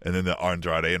 and then the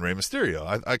Andrade and Rey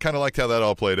Mysterio. I kind of liked how that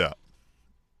all played out.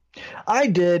 I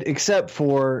did, except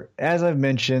for, as I've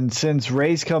mentioned, since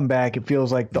Ray's come back, it feels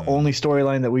like the only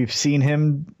storyline that we've seen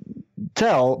him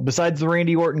tell, besides the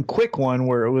Randy Orton quick one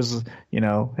where it was,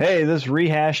 hey, this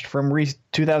rehashed from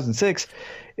 2006,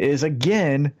 is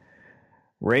again,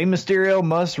 Rey Mysterio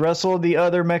must wrestle the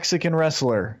other Mexican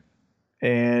wrestler.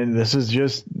 And this is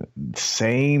just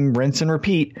same rinse and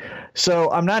repeat.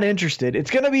 So I'm not interested.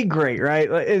 It's going to be great, right?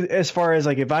 As far as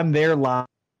like if I'm there live,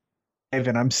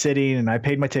 and I'm sitting and I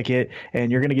paid my ticket and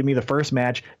you're going to give me the first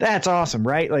match, that's awesome,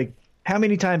 right? Like, how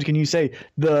many times can you say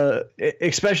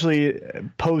especially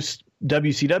post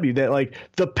WCW, that like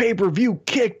the pay-per-view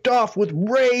kicked off with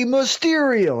Rey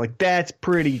Mysterio? Like, that's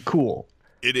pretty cool.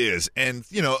 It is. And,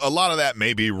 a lot of that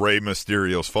may be Rey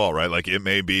Mysterio's fault, right? Like, it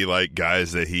may be like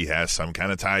guys that he has some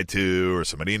kind of tie to or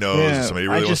somebody he knows or somebody he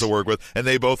really wants to work with. And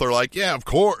they both are like, yeah, of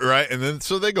course, right? And then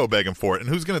so they go begging for it. And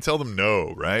who's going to tell them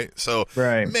no, right? So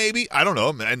maybe, I don't know.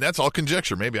 And that's all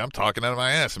conjecture. Maybe I'm talking out of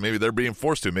my ass and maybe they're being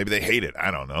forced to. Maybe they hate it. I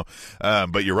don't know.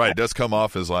 But you're right. It does come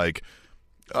off as like,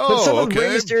 of Rey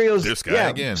Mysterio's, this guy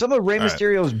again. Some of Rey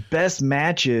Mysterio's best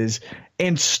matches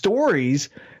and stories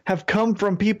have come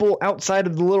from people outside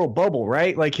of the little bubble,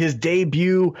 right? Like his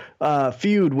debut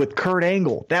feud with Kurt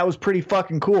Angle. That was pretty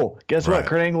fucking cool. Guess what?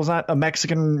 Kurt Angle's not a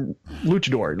Mexican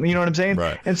luchador. You know what I'm saying?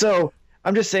 Right. And so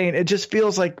I'm just saying it just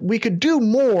feels like we could do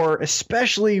more,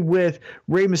 especially with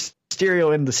Rey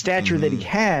Mysterio and the stature that he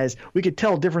has. We could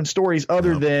tell different stories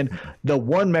other than the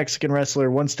one Mexican wrestler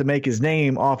wants to make his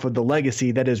name off of the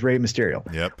legacy that is Rey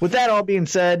Mysterio. Yep. With that all being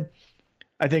said,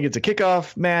 I think it's a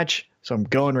kickoff match, so I'm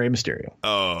going Rey Mysterio.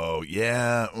 Oh,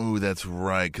 yeah. Ooh, that's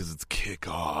right, because it's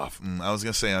kickoff. I was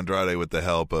going to say Andrade with the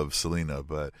help of Selena,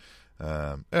 but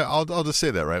yeah, I'll just say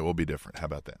that, right? We'll be different. How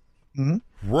about that?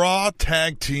 Mm-hmm. Raw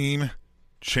Tag Team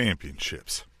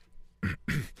Championships.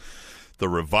 The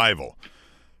Revival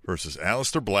versus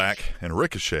Aleister Black and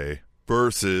Ricochet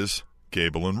versus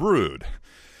Gable and Rude.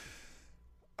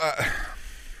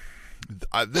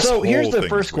 So here's the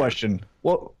first question.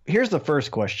 Well, here's the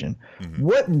first question.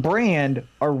 What brand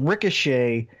are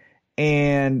Ricochet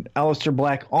and Aleister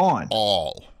Black on?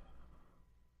 All.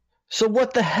 So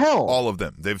what the hell? All of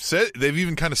them. They've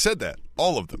even kind of said that.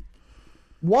 All of them.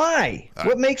 Why?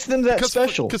 What makes them that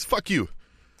special? Because fuck you.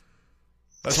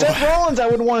 Seth Rollins, I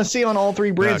would want to see on all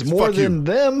three brands more than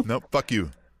them. Nope, fuck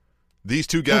you. These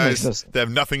two guys, they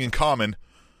have nothing in common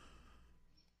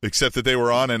except that they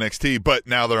were on NXT, but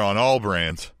now they're on all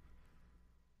brands.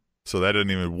 So that doesn't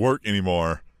even work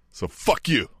anymore. So fuck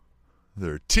you.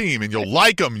 They're a team, and you'll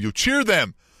like them. You'll cheer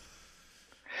them.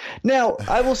 Now,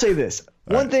 I will say this.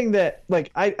 One thing that,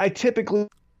 like, I typically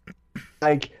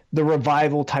like the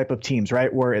Revival type of teams,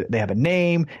 right? Where they have a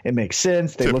name, it makes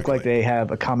sense. They look like they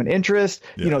have a common interest.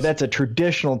 Yes. You know, that's a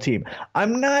traditional team.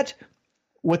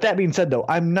 With that being said, though,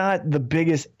 I'm not the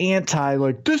biggest anti,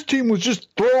 like, this team was just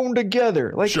thrown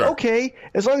together. Like, okay,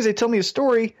 as long as they tell me a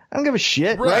story, I don't give a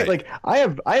shit, right? Like, I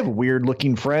have weird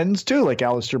looking friends too, like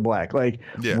Aleister Black. Like,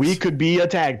 we could be a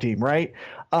tag team, right?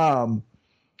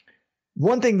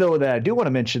 One thing, though, that I do want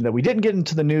to mention that we didn't get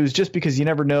into the news just because you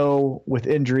never know with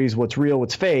injuries what's real,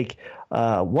 what's fake.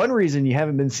 One reason you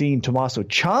haven't been seeing Tommaso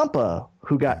Ciampa,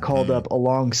 who got called up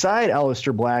alongside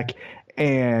Aleister Black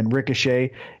and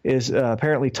Ricochet, is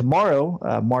apparently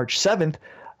tomorrow, March 7th.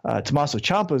 Tommaso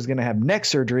Ciampa is going to have neck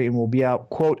surgery and will be out,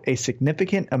 quote, a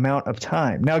significant amount of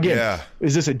time. Now, again,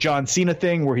 is this a John Cena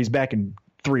thing where he's back in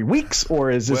 3 weeks, or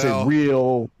is this a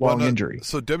real long injury?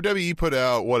 So WWE put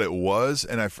out what it was,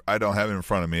 and I don't have it in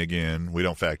front of me. Again, we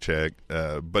don't fact check,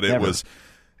 but it was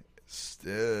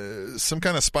some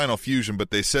kind of spinal fusion.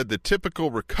 But they said the typical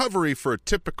recovery for a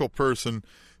typical person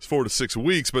is 4 to 6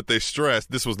 weeks. But they stressed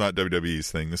this was not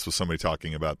WWE's thing. This was somebody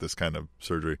talking about this kind of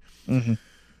surgery.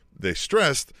 They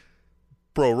stressed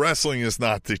pro wrestling is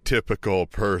not the typical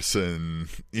person,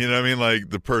 you know what I mean? Like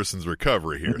the person's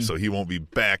recovery here. So he won't be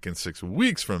back in 6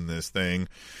 weeks from this thing.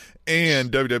 And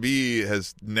WWE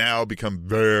has now become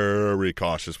very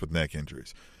cautious with neck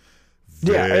injuries.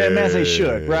 And as they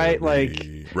should, right? Like,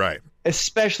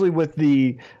 especially with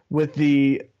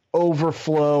the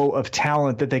overflow of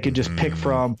talent that they could just pick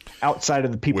from outside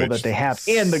of the people that they have,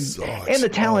 and the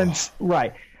talents,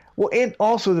 right? Well, and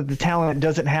also that the talent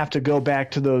doesn't have to go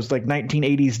back to those like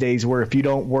 1980s days where if you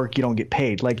don't work, you don't get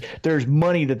paid. Like there's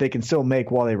money that they can still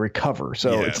make while they recover.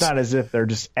 So it's not as if they're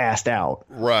just assed out.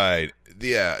 Right.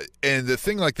 Yeah. And the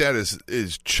thing like that is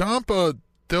Ciampa,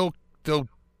 they'll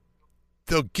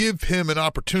give him an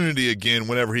opportunity again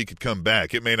whenever he could come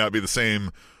back. It may not be the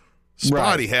same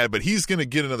spot he had, but he's going to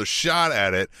get another shot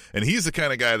at it. And he's the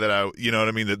kind of guy that you know what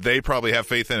I mean, that they probably have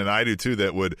faith in, and I do too,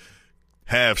 that would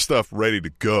have stuff ready to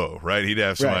go, right? He'd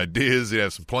have some ideas, he'd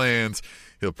have some plans,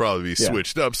 he'll probably be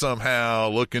switched up somehow,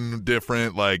 looking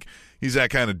different. Like he's that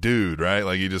kind of dude, right?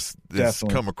 Like he just has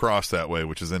come across that way,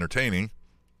 which is entertaining.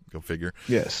 Go figure.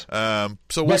 Yes.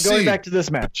 So we'll see. Going back to this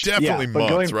match, definitely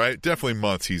months, right? Definitely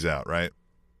months he's out, right?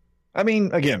 I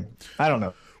mean, again, I don't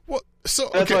know. Well, so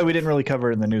that's why we didn't really cover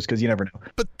it in the news, because you never know.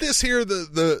 But this here,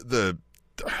 the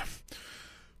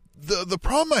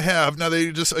problem I have now,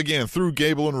 they just again threw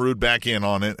Gable and Rude back in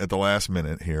on it at the last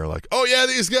minute here, like, oh yeah,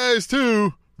 these guys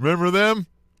too. Remember them?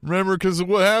 Remember because of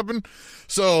what happened?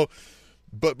 So,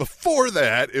 but before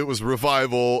that, it was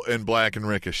Revival and Black and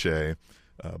Ricochet,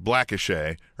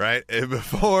 Blackishay, right? And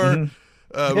before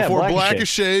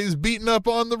Blackishay's beating up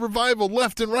on the Revival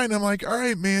left and right, and I'm like, all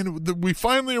right, man, we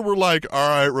finally were like, all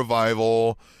right,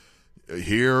 Revival,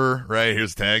 here, right?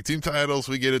 Here's tag team titles.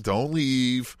 We get it. Don't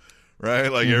leave.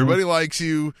 Right? Like, everybody likes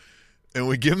you, and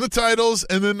we give them the titles,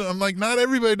 and then I'm like, not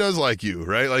everybody does like you,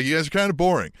 right? Like, you guys are kind of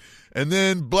boring. And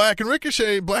then Black and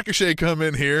Blackishay come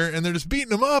in here, and they're just beating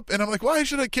them up, and I'm like, why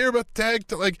should I care about the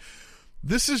tag? Like,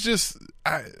 this is just,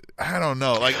 I don't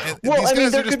know. Like, these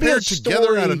guys are just paired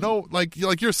together out of no, like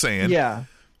you're saying. Yeah.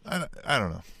 I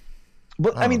don't know.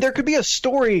 But, I mean, there could be a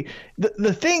story.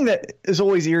 The thing that is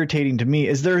always irritating to me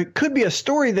is there could be a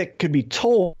story that could be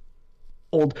told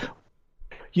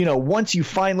once you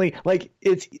finally, like,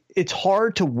 it's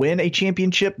hard to win a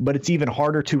championship, but it's even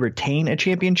harder to retain a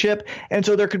championship. And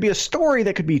so there could be a story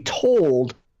that could be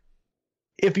told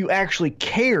if you actually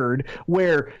cared,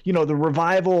 where, the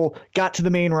Revival got to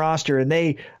the main roster and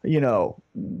they,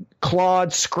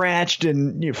 clawed, scratched,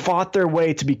 and fought their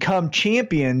way to become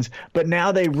champions. But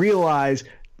now they realize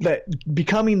that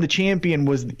becoming the champion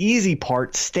was the easy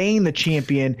part. Staying the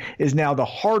champion is now the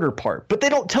harder part. But they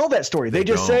don't tell that story. They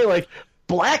just say, like,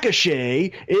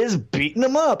 Blackachet is beating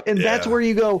them up. And that's where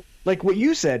you go, like what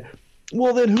you said,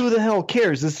 well, then who the hell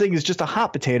cares? This thing is just a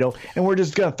hot potato, and we're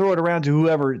just going to throw it around to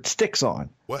whoever it sticks on.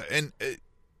 Well, and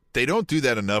they don't do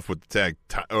that enough with the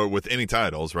or with any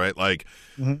titles, right? Like,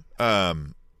 not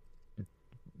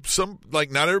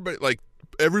everybody, like,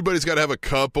 everybody's got to have a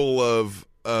couple of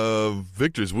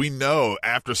victories. We know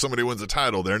after somebody wins a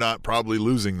title, they're not probably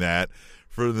losing that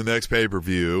for the next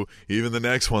pay-per-view, even the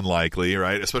next one likely,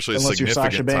 right? Especially Unless a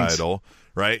significant title,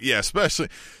 right? Yeah, especially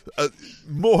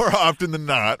more often than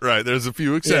not, right? There's a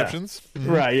few exceptions.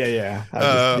 Yeah. Right, yeah.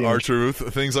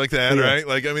 R-Truth, things like that, right?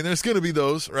 Like, I mean, there's going to be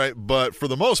those, right? But for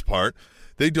the most part,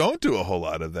 they don't do a whole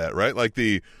lot of that, right? Like,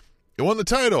 they won the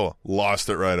title, lost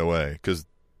it right away because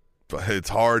it's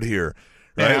hard here,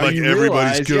 right? Now like,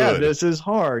 everybody's good. Yeah, this is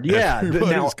hard. Yeah,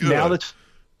 Everybody's good. Now the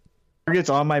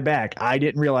target's on my back. I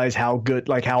didn't realize how good,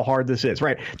 like, how hard this is,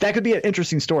 right? That could be an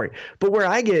interesting story. But where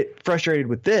I get frustrated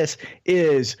with this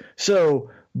is,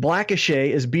 so Blackachet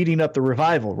is beating up the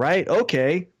Revival, right?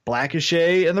 Okay,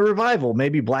 Blackachet and the Revival.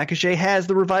 Maybe Blackachet has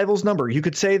the Revival's number. You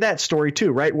could say that story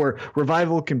too, right? Where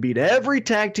Revival can beat every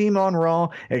tag team on Raw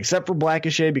except for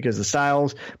Blackachet because the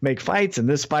styles make fights, and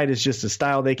this fight is just a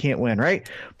style they can't win, right?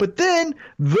 But then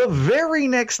the very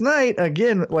next night,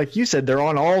 again, like you said, they're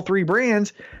on all three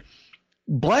brands.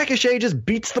 Blackachet just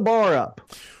beats the Bar up.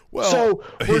 Well, so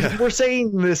we're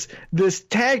saying this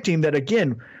tag team that,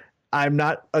 again, I'm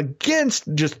not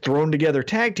against just throwing together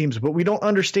tag teams, but we don't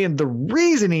understand the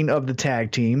reasoning of the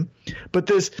tag team. But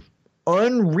this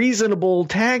unreasonable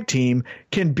tag team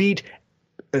can beat,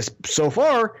 so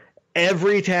far,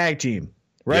 every tag team,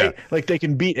 right? Yeah. Like, they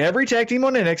can beat every tag team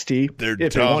on NXT. They're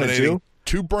dominating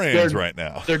two brands right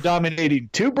now. They're dominating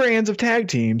two brands of tag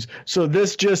teams. So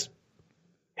this just,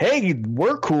 hey,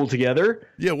 we're cool together.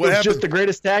 Yeah, what happened? Just the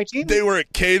greatest tag team? They were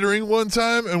at catering one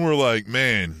time, and we're like,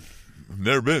 man, I've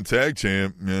never been a tag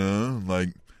champ. Like,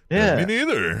 me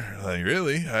neither. Like,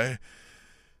 really?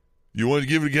 You want to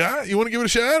give it a shot? You want to give it a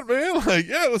shot, man? Like,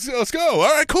 yeah, let's go.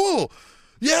 All right, cool.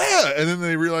 Yeah. And then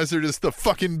they realize they're just the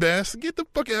fucking best. Get the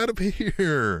fuck out of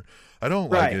here. I don't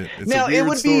like it. It's a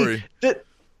weird story.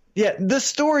 This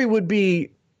story would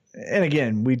be, and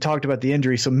again, we talked about the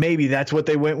injury, so maybe that's what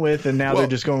they went with, and now they're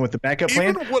just going with the backup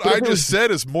plan. Even what I just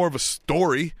said is more of a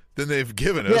story than they've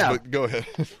given us, but go ahead.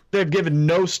 They've given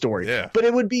no story. Yeah. But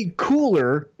it would be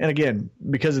cooler, and again,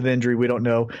 because of the injury, we don't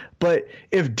know, but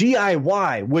if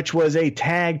DIY, which was a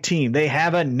tag team, they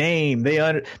have a name, they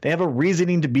have a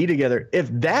reasoning to be together. If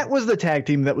that was the tag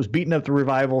team that was beating up the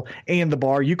Revival and the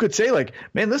Bar, you could say, like,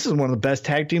 man, this is one of the best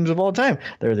tag teams of all time.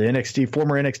 They're the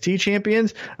former NXT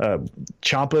champions.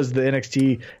 Ciampa's the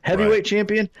NXT heavyweight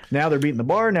champion. Now they're beating the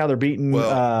Bar. Now they're beating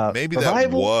maybe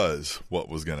Revival. That was what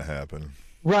was going to happen.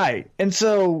 Right. And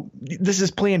so this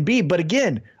is plan B. But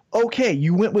again, okay,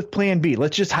 you went with plan B.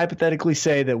 Let's just hypothetically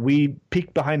say that we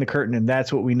peeked behind the curtain and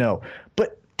that's what we know.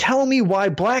 But tell me why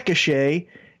Blackachet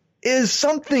is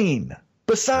something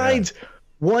besides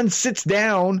one sits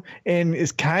down and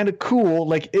is kind of cool.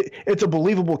 Like, it's a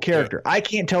believable character. I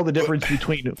can't tell the difference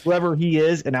between whoever he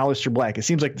is and Aleister Black. It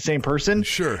seems like the same person.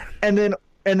 Sure. And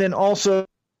then also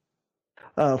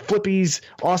Flippy's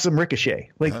awesome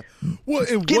Ricochet. Like,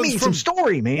 give me some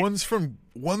story, man.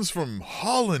 One's from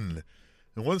Holland,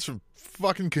 and one's from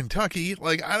fucking Kentucky.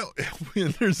 Like,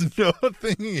 there's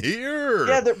nothing here.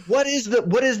 Yeah. What is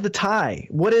the tie?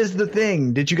 What is the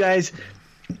thing? Did you guys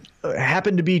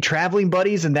happen to be traveling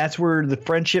buddies, and that's where the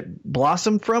friendship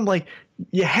blossomed from? Like,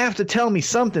 you have to tell me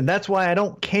something. That's why I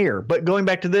don't care. But going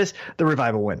back to this, the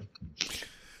Revival win.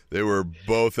 They were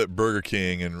both at Burger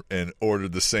King and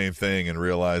ordered the same thing and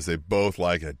realized they both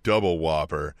like a double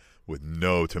Whopper with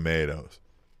no tomatoes.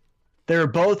 They were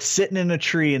both sitting in a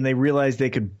tree and they realized they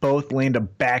could both land a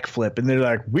backflip, and they're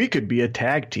like, we could be a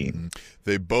tag team.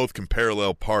 They both can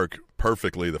parallel park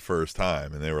perfectly the first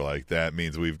time, and they were like, that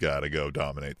means we've got to go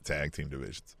dominate the tag team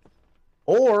divisions.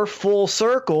 Or full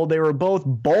circle, they were both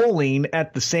bowling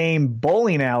at the same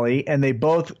bowling alley, and they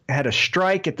both had a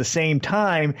strike at the same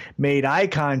time, made eye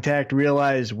contact,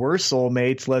 realized we're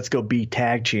soulmates, let's go be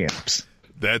tag champs.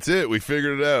 That's it. We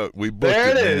figured it out. We booked there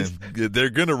it man. is.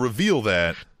 They're going to reveal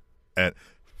that at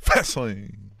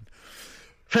Fastlane.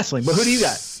 Wrestling. But who do you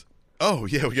got? Oh,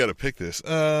 yeah, we got to pick this.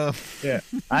 Yeah,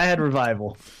 I had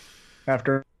Revival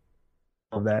after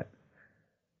all that.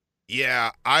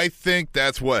 Yeah, I think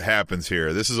that's what happens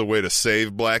here. This is a way to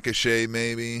save Black O'Shea,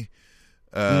 maybe.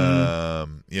 Yeah,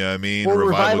 I mean, well,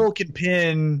 Revival can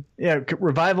pin. Yeah,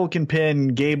 Revival can pin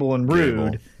Gable and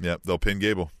Rude. Gable. Yep, they'll pin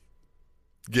Gable.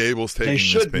 Gable's taking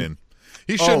this pin.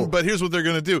 He shouldn't, but here's what they're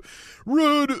going to do.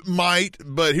 Rude might,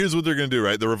 but here's what they're going to do,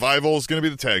 right? The Revival is going to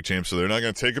be the tag champ, so they're not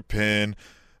going to take a pin.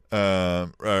 Or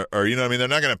you know what I mean? They're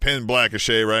not going to pin Black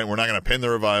O'Shea, right? We're not going to pin the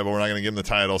Revival. We're not going to give them the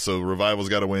title, so Revival's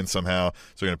got to win somehow.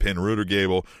 So they're going to pin Rude or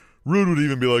Gable. Rude would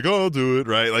even be like, "Oh, I'll do it,"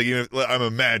 right? Like, even, I'm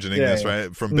imagining this,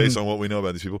 right, from based on what we know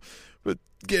about these people. But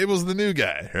Gable's the new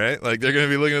guy, right? Like, they're going to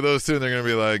be looking at those two, and they're going to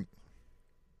be like,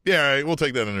 "Yeah, all right, we'll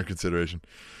take that under consideration."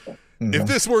 If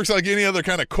this works like any other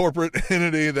kind of corporate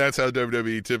entity, that's how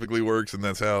WWE typically works, and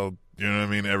that's how, you know what I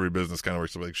mean, every business kind of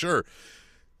works. So like, sure,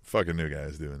 fucking new guy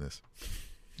is doing this.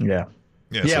 Yeah.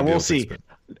 Yeah, so we'll see.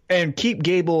 And keep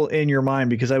Gable in your mind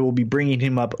because I will be bringing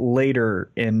him up later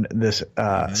in this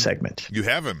segment. You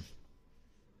have him.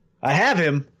 I have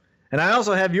him, and I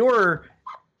also have your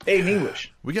Aiden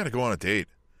English. We got to go on a date.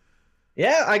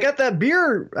 Yeah, I got that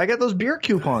beer. I got those beer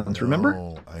coupons,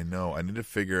 remember? I know. I need to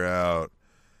figure out.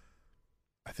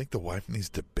 I think the wife needs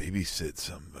to babysit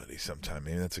somebody sometime.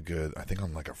 Maybe that's I think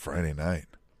on like a Friday night.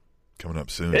 Coming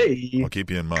up soon. Hey. I'll keep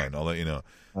you in mind. I'll let you know.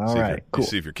 All right, cool.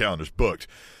 See if your calendar's booked.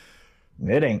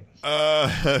 It ain't.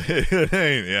 It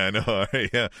ain't. Yeah, I know. All right,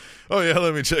 yeah. Oh, yeah,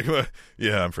 let me check.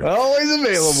 Yeah, I'm free. Always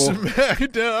available.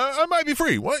 SmackDown. I might be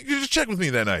free. What? You just check with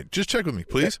me that night. Just check with me,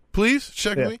 please. Please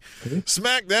check with me.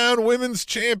 SmackDown Women's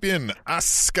Champion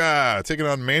Asuka taking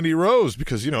on Mandy Rose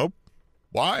because,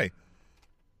 why?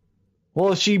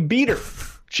 Well, she beat her.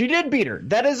 She did beat her.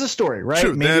 That is a story, right?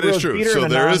 True, Mandy that Rose is true. beat her So in a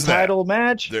there is that. non-title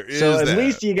match. There is so at that.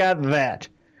 least you got that.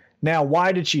 Now,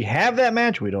 why did she have that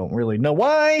match? We don't really know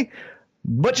why,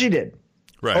 but she did.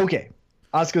 Right. Okay.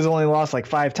 Asuka's only lost like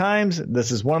 5 times.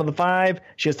 This is one of the 5.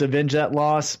 She has to avenge that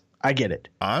loss. I get it.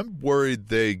 I'm worried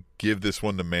they give this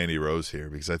one to Mandy Rose here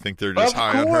because I think they're just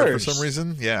high on her for some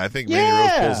reason. Yeah, I think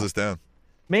Mandy Rose pulls this down.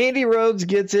 Mandy Rose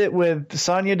gets it with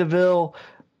Sonya Deville,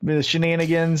 the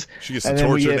shenanigans. She gets to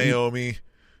torture Naomi.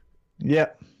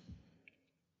 Yep.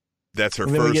 That's her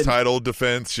first title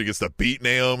defense. She gets to beat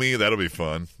Naomi. That'll be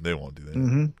fun. They won't do that.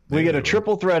 Mm-hmm. We get a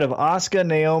triple threat of Asuka,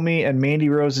 Naomi, and Mandy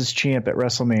Rose's champ at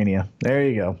WrestleMania. There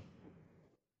you go.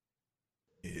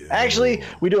 Ew. Actually,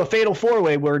 we do a fatal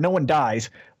 4-way where no one dies,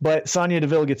 but Sonya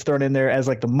Deville gets thrown in there as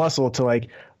like the muscle to like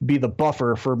be the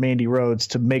buffer for Mandy Rose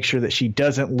to make sure that she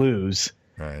doesn't lose.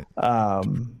 Right.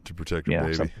 To protect her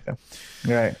baby.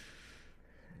 Right.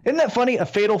 Isn't that funny? A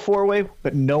fatal 4-way,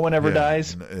 but no one ever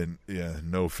dies. And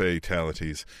no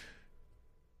fatalities.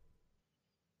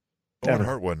 Owen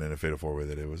Hart wasn't in a fatal 4-way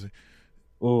that day, was he?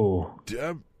 Oh.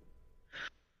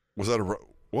 Was that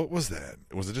what was that?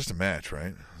 Was it just a match,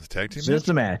 right? Was it a tag team match? Just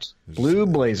a match. Blue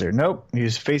Blazer. Nope. He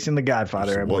was facing the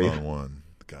Godfather, I believe. One-on-one.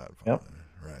 The Godfather. Yep.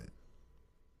 Right.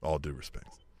 All due respect.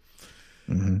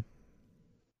 Mm-hmm.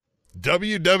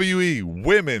 WWE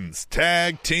Women's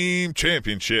Tag Team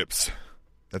Championships.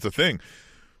 That's a thing.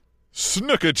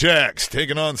 Snuka Jax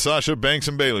taking on Sasha Banks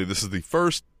and Bayley. This is the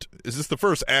first. Is this the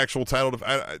first actual title?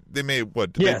 They may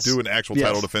Did they do an actual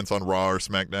title defense on Raw or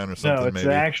SmackDown or something? No, it's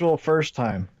the actual first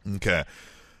time. Okay,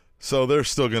 so they're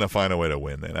still going to find a way to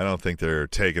win. Then I don't think they're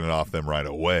taking it off them right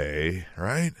away,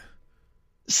 right?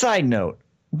 Side note: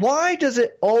 why does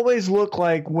it always look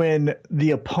like when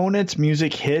the opponent's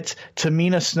music hits,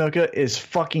 Tamina Snuka is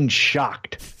fucking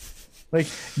shocked? Like,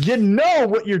 you know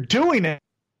what you're doing.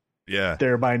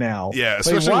 There by now. Yeah,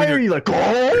 especially like, why are you like,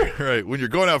 oh? Right, when you're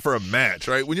going out for a match,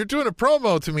 right? When you're doing a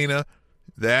promo, Tamina,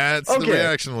 that's the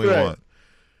reaction we want.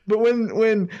 But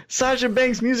when Sasha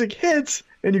Banks' music hits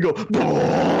and you go,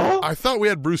 oh! I thought we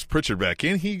had Bruce Pritchard back.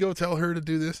 Can he go tell her to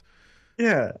do this?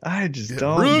 Yeah, I just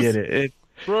don't get it.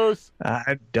 Bruce.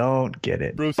 I don't get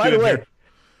it. Bruce, by the way,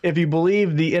 if you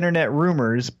believe the internet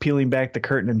rumors, peeling back the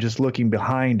curtain and just looking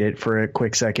behind it for a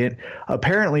quick second,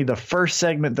 apparently the first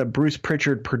segment that Bruce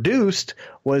Pritchard produced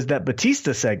was that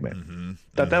Batista segment. Mm-hmm.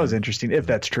 Thought that was interesting. If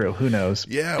that's true, who knows?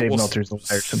 Yeah, Dave Meltzer's a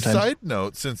liar sometimes. Side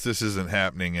note, since this isn't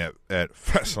happening at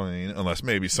Fastlane, unless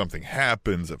maybe something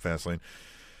happens at Fastlane,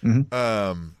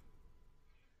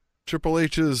 Triple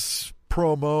H's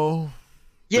promo.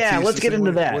 Yeah, let's get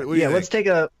into that.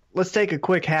 Let's take a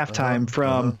quick halftime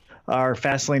from our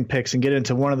Fastlane picks and get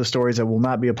into one of the stories that will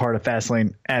not be a part of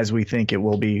Fastlane as we think it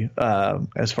will be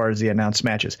as far as the announced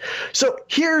matches. So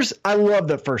I love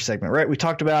that first segment, right? We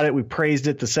talked about it. We praised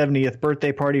it, the 70th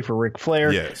birthday party for Ric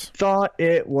Flair. Yes. Thought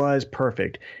it was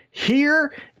perfect.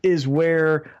 Here is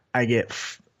where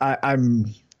I'm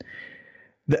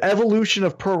the evolution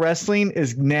of pro wrestling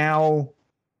is now,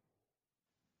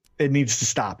 it needs to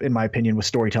stop, in my opinion, with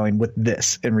storytelling with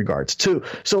this in regards to.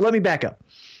 So let me back up.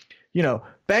 You know,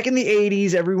 back in the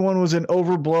 80s, everyone was an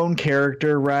overblown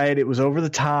character, right? It was over the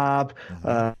top.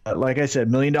 Like I said,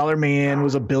 $1 Million Man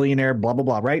was a billionaire, blah, blah,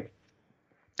 blah, right?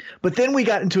 But then we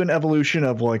got into an evolution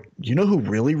of like, you know who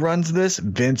really runs this?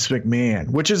 Vince McMahon,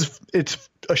 which is, it's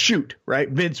a shoot, right?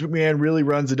 Vince McMahon really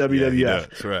runs the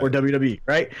WWF or WWE,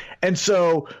 right? And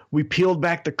so we peeled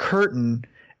back the curtain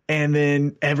and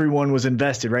then everyone was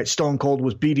invested, right? Stone Cold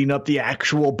was beating up the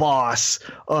actual boss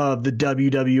of the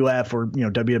WWF or, you know,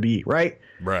 WWE, right?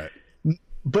 Right.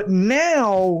 But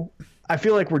now I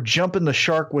feel like we're jumping the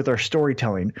shark with our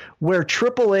storytelling, where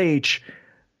Triple H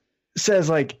says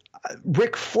like,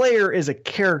 Ric Flair is a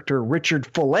character, Richard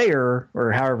Flair,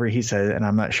 or however he said it, and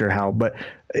I'm not sure how, but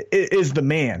is the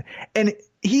man. And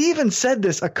he even said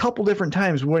this a couple different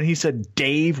times when he said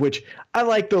Dave, which I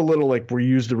like the little, like, we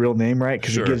use the real name, right?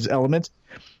 Because it gives elements.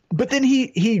 But then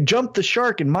he jumped the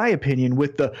shark, in my opinion,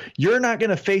 with the, you're not going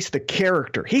to face the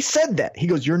character. He said that. He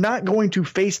goes, you're not going to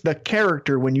face the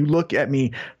character when you look at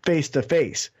me face to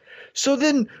face. So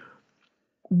then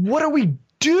what are we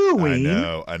doing?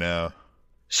 I know.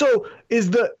 So is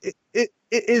the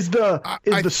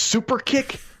super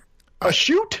kick a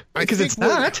shoot? Because it's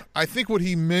not. I think what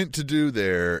he meant to do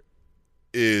there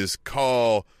is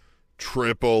call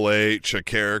Triple H a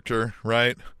character,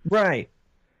 right? Right.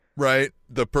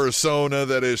 The persona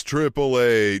that is Triple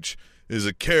H is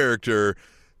a character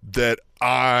that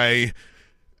I,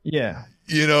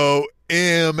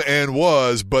 am and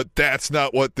was, but that's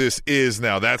not what this is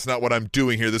now. That's not what I'm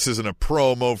doing here. This isn't a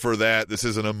promo for that. This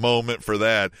isn't a moment for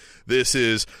that. This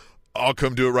is, I'll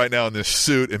come do it right now in this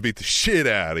suit and beat the shit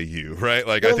out of you, right?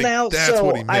 Like, well, I think that's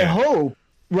what he meant.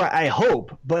 I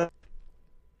hope, but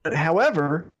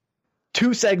however,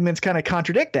 two segments kind of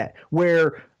contradict that,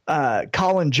 where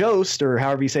Colin Jost, or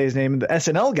however you say his name, the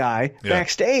SNL guy,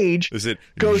 backstage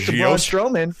goes to Braun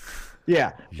Strowman.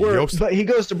 Yeah, but he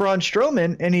goes to Braun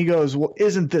Strowman and he goes, well,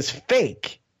 isn't this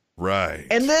fake? Right.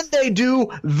 And then they do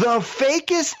the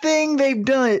fakest thing they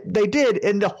did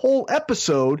in the whole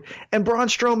episode, and Braun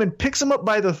Strowman picks him up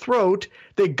by the throat.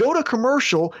 They go to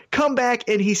commercial, come back,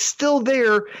 and he's still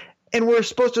there, and we're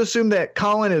supposed to assume that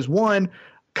Colin is, one,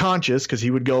 conscious, because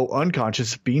he would go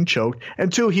unconscious being choked,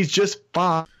 and two, he's just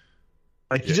fine.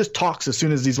 Like, he just talks as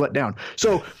soon as he's let down.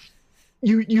 So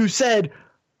you said,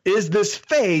 is this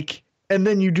fake? And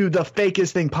then you do the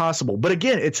fakest thing possible. But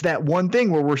again, it's that one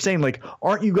thing where we're saying, like,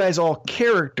 aren't you guys all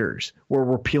characters? Where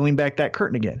we're peeling back that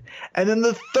curtain again. And then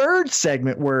the third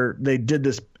segment where they did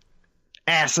this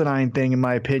asinine thing, in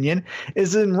my opinion,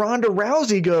 is when Ronda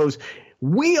Rousey goes,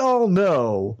 we all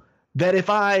know that if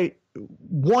I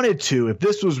wanted to, if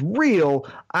this was real,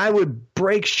 I would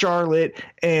break Charlotte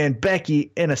and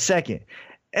Becky in a second.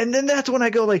 And then that's when I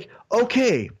go like,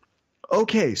 okay,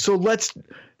 so let's,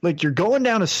 like, you're going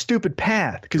down a stupid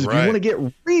path, because if you want to get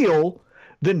real,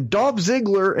 then Dolph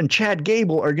Ziggler and Chad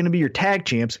Gable are going to be your tag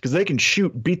champs, because they can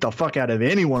beat the fuck out of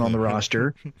anyone on the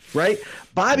roster, right?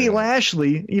 Bobby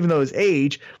Lashley, even though his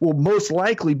age, will most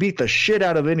likely beat the shit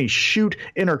out of any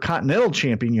Intercontinental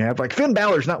champion you have. Like, Finn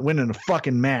Balor's not winning a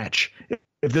fucking match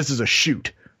if this is a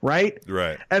shoot. Right?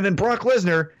 And then Brock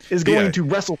Lesnar is going to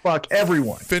wrestle fuck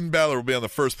everyone. Finn Balor will be on the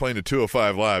first plane to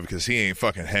 205 Live because he ain't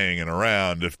fucking hanging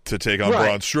around to take on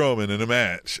Braun Strowman in a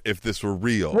match if this were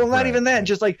real. Well, not even that.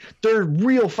 Just like, there are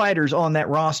real fighters on that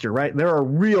roster, right? There are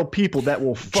real people that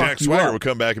will fuck Jack Swagger would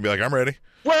come back and be like, I'm ready.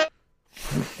 What?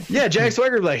 Yeah, Jack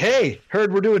Swagger would be like, hey,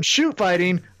 heard we're doing shoot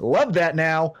fighting. Love that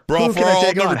now. Brawl for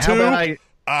all number 2?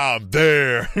 I'm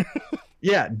there.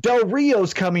 Yeah, Del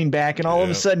Rio's coming back, and all of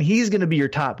a sudden he's going to be your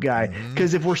top guy.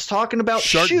 Because if we're talking about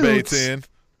Shark shoots, Bait's in.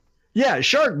 Yeah,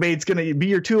 Shark Bait's going to be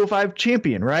your 205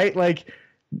 champion, right? Like,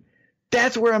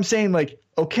 that's where I'm saying, like,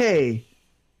 okay,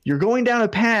 you're going down a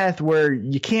path where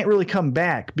you can't really come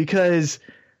back, because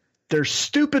there's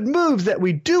stupid moves that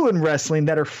we do in wrestling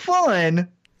that are fun.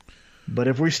 But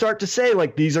if we start to say,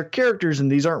 like, these are characters and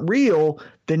these aren't real,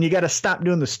 then you got to stop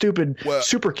doing the stupid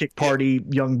super kick party,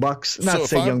 Young Bucks. Not to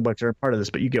say Young Bucks are a part of this,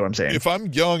 but you get what I'm saying. If I'm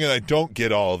young and I don't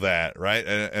get all that, right,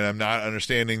 and I'm not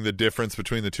understanding the difference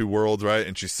between the two worlds, right,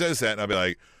 and she says that, and I'll be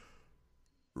like,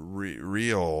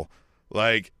 real?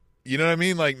 Like, you know what I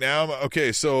mean? Like, now,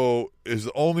 okay, so is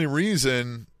the only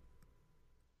reason,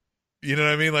 you know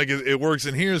what I mean? Like, it works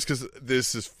in here is because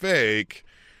this is fake.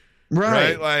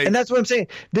 Right. Like, and that's what I'm saying.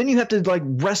 Then you have to, like,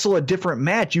 wrestle a different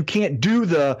match. You can't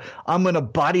do I'm going to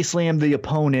body slam the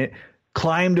opponent,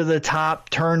 climb to the top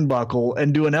turnbuckle,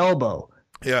 and do an elbow.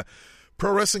 Yeah.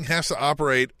 Pro wrestling has to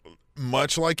operate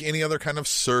much like any other kind of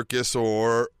circus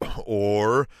or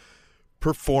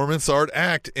performance art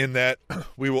act, in that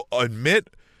we will admit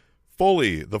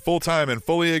fully, the full time, and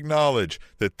fully acknowledge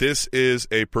that this is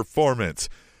a performance.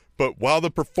 But while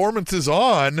the performance is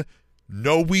on,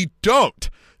 no, we don't.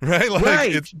 Right? Like,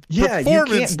 right. it's yeah,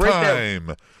 performance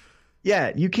time.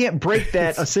 You can't break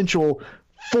that essential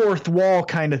fourth wall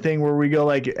kind of thing where we go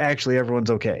like, actually,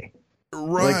 everyone's okay.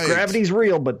 Right. Like, gravity's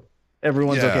real, but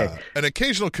everyone's okay. An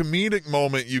occasional comedic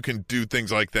moment, you can do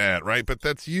things like that, right? But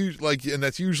that's and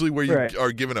that's usually where you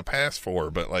are given a pass for.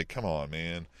 But like, come on,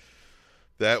 man,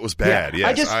 that was bad.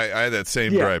 Yeah, yes, I had that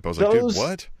same gripe. I was like, dude,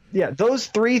 what? Yeah, those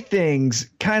three things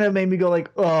kind of made me go like,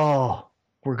 oh,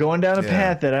 we're going down a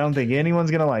path that I don't think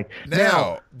anyone's gonna like.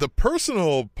 Now, the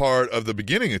personal part of the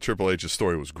beginning of Triple H's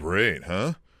story was great,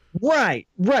 huh? Right,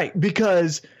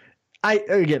 because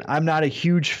I'm not a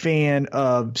huge fan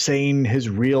of saying his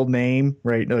real name,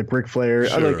 right? Like Ric Flair.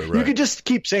 Sure, You could just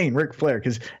keep saying Ric Flair,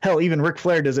 because hell, even Ric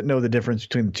Flair doesn't know the difference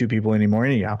between the two people anymore.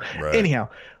 Anyhow,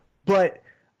 but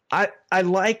I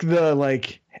like the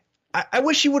like. I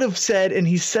wish he would have said, and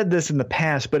he said this in the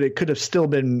past, but it could have still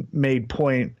been made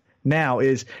point now,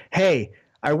 is, hey,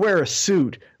 I wear a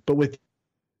suit, but with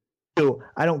you,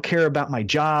 I don't care about my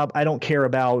job. I don't care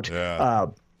about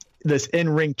this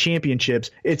in-ring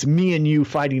championships. It's me and you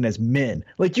fighting as men.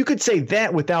 Like, you could say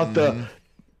that without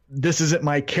this isn't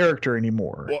my character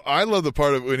anymore. Well, I love the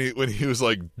part of when he was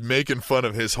like making fun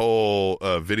of his whole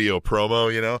video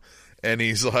promo, you know, and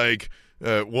he's like,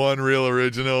 one real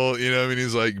original, you know, I mean,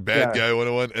 he's like bad guy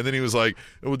 101, and then he was like,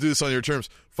 we'll do this on your terms.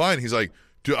 Fine. He's like,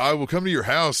 I will come to your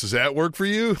house. Does that work for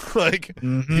you? Like,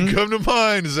 you come to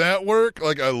mine. Does that work?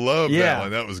 Like, I love that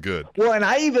line. That was good. Well, and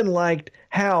I even liked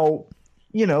how,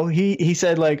 you know, he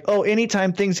said like, oh,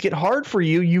 anytime things get hard for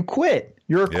you, you quit.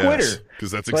 You're a quitter.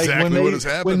 Because that's exactly what has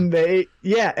happened.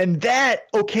 And that,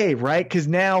 okay, right? Because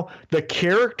now the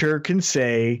character can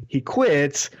say he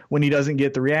quits when he doesn't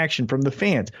get the reaction from the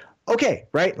fans. Okay,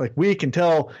 right? Like, we can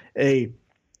tell a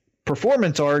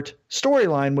performance art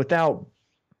storyline without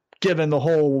giving the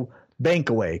whole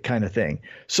bank away kind of thing.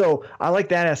 So I like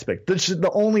that aspect. This is the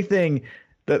only thing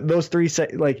that those three say.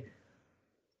 Like,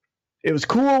 it was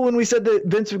cool when we said that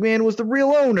Vince McMahon was the real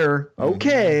owner.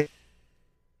 Okay.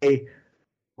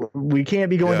 We can't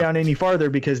be going down any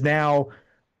farther, because now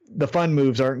the fun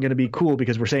moves aren't going to be cool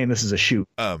because we're saying this is a shoot.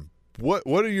 What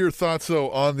are your thoughts,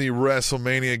 though, on the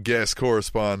WrestleMania guest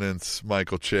correspondents,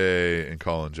 Michael Che and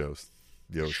Colin Jost?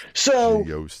 So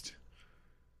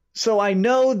I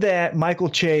know that Michael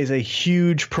Che is a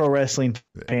huge pro wrestling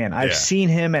fan. I've seen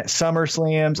him at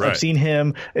SummerSlams. I've seen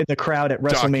him in the crowd at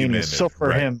WrestleMania. So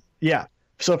for him,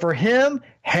 So for him,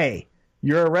 hey,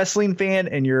 you're a wrestling fan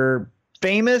and you're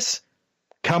famous,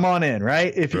 come on in,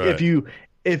 right? If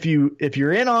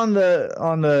you're in on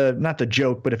the not the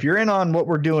joke, but if you're in on what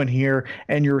we're doing here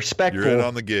and you're respectful, you're in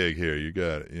on the gig here. You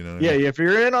got it. You know. If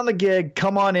you're in on the gig,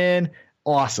 come on in.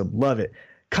 Awesome, love it.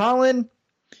 Colin,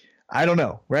 I don't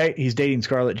know, right? He's dating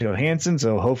Scarlett Johansson,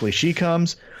 so hopefully she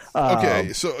comes.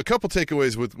 Okay, so a couple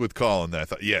takeaways with Colin that I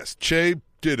thought. Yes, Che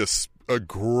did a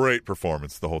great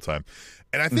performance the whole time.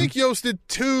 And I think Yost did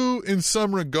too in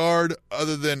some regard,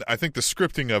 other than I think the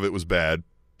scripting of it was bad,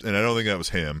 and I don't think that was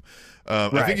him.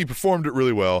 I think he performed it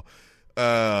really well.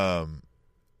 And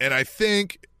I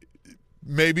think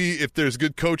maybe if there's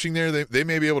good coaching there, they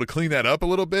may be able to clean that up a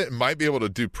little bit and might be able to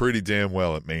do pretty damn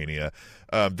well at Mania.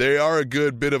 They are a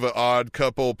good bit of an odd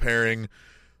couple pairing.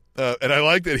 And I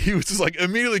like that he was just like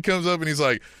immediately comes up and he's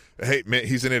like, hey, man,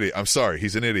 he's an idiot. I'm sorry.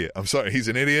 He's an idiot. I'm sorry. He's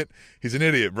an idiot. He's an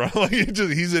idiot, bro. Like,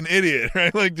 he's an idiot,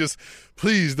 right? Like, just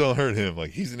please don't hurt him.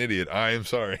 Like, he's an idiot. I am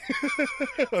sorry.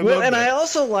 I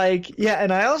also like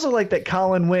that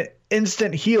Colin went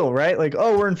instant heel, right? Like,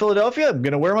 oh, we're in Philadelphia. I'm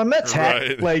going to wear my Mets hat.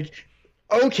 Right. Like,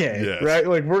 okay, right?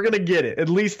 Like, we're going to get it. At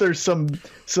least there's some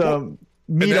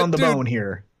meat on the bone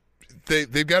here.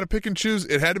 They've got to pick and choose.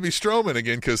 It had to be Strowman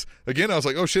again because, again, I was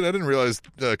like, oh, shit, I didn't realize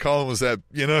Colin was that,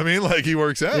 you know what I mean? Like, he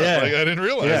works out. Yeah. Like, I didn't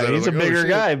realize that. He's a bigger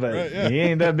guy, but he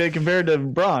ain't that big compared to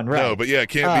Braun, right? No, but yeah, it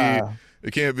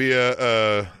can't be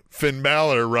a Finn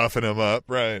Balor roughing him up,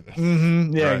 right?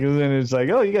 Mm-hmm. Yeah, because then it's like,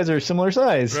 oh, you guys are similar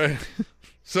size. Right.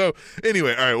 So,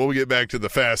 anyway, all right, we'll get back to the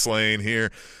fast lane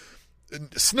here.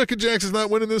 Snuka Jax is not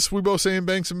winning this. We both saying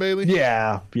Banks and Bailey?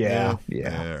 Yeah.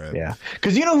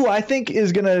 Because you know who I think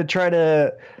is going to try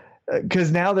to – because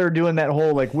now they're doing that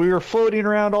whole, like, we were floating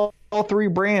around all three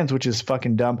brands, which is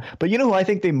fucking dumb. But you know who I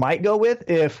think they might go with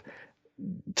if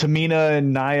Tamina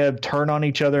and Nia turn on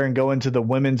each other and go into the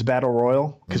women's battle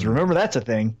royal? Because remember, that's a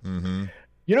thing. Mm-hmm.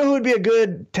 You know who would be a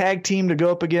good tag team to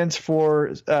go up against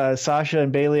for Sasha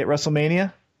and Bailey at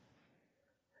WrestleMania?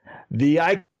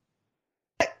 The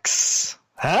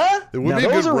Huh? It would now, be a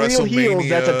those good are real heels. WrestleMania.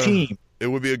 That's a team. It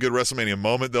would be a good WrestleMania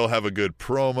moment. They'll have a good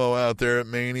promo out there at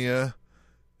Mania.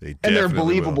 And they're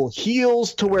believable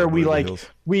heels to where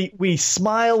we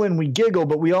smile and we giggle,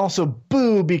 but we also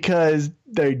boo because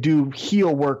they do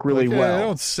heel work really well.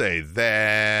 Don't say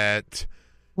that.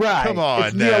 Right. Come on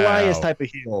it's now. the Elias type of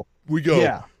heel. We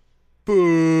go,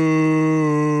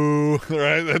 boo.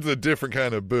 Right? That's a different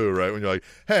kind of boo, right? When you're like,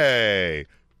 hey,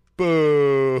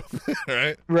 boo.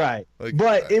 Right? Right.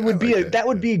 But it would be that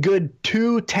would be good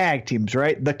 2 tag teams,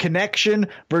 right? The Connection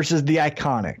versus the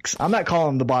Iconics. I'm not calling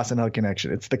them the Boston Hug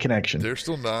Connection. It's the Connection. They're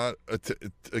still not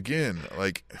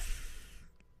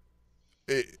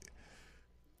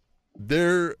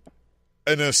they're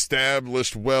an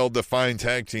established, well-defined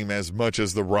tag team as much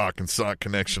as the Rock and Sock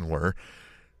Connection were.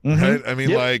 Right? I mean,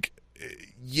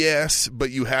 yes, but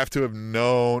you have to have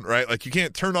known, right? Like, you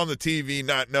can't turn on the TV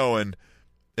not knowing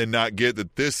and not get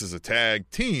that this is a tag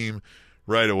team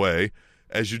right away,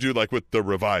 as you do like with the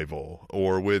Revival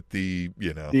or with the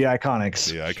Iconics.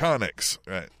 The Iconics,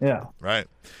 right? Yeah. Right.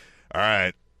 All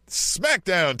right.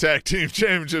 SmackDown Tag Team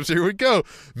Championships. Here we go.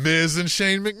 Miz and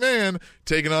Shane McMahon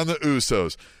taking on the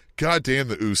Usos. God damn,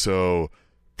 the Uso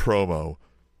promo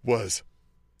was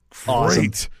great.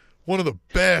 Awesome. One of the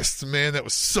best, man. That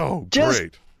was so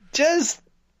great.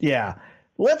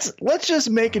 Let's just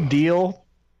make a deal,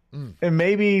 and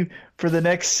maybe for the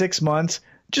next 6 months,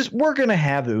 we're gonna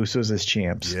have the Usos as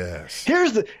champs. Yes.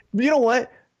 You know what?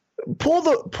 Pull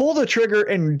the trigger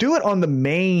and do it on the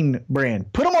main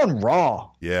brand. Put them on Raw.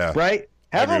 Yeah. Right.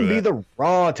 Have them be the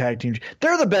Raw tag team.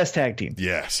 They're the best tag team.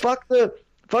 Yes. Fuck the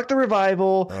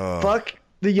Revival. Fuck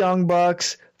the Young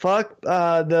Bucks. Fuck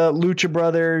the Lucha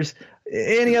Brothers.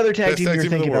 Any other tag team you're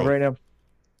thinking of right now.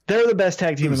 They're the best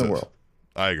tag team in the world.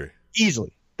 I agree.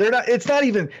 Easily. They're not. It's not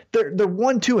even. They're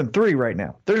 1, 2, and 3 right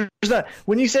now. There's not.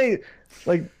 When you say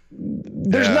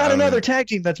there's not another tag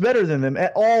team that's better than them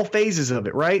at all phases of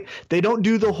it, right? They don't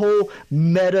do the whole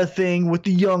meta thing with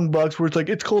the Young Bucks where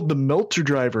it's called the Meltzer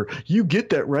Driver. You get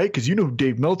that, right? Because you know who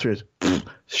Dave Meltzer is.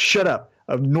 Shut up.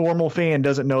 A normal fan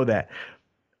doesn't know that.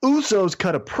 Usos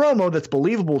cut a promo that's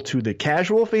believable to the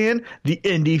casual fan, the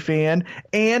indie fan,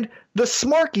 and the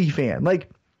smarky fan.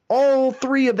 All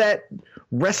 3 of that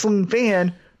wrestling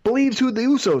fan believes who the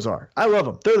Usos are. I love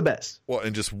them. They're the best. Well,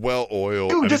 and just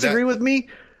well-oiled. You disagree with me?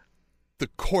 The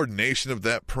coordination of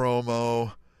that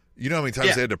promo, you know how many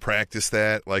times they had to practice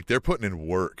that? They're putting in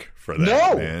work for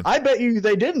that, man. I bet you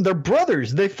they didn't. They're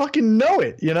brothers. They fucking know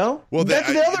it, Well,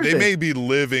 that's the other thing. They may be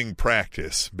living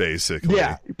practice, basically.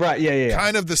 Yeah, right. Yeah.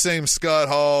 Kind of the same Scott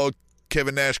Hall,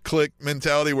 Kevin Nash click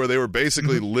mentality where they were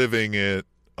basically living it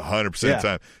 100% of the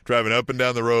time. Driving up and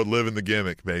down the road, living the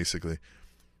gimmick, basically.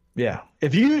 Yeah.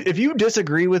 If you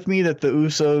disagree with me that the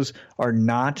Usos are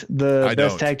not the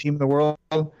best tag team in the world,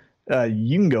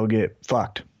 you can go get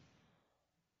fucked.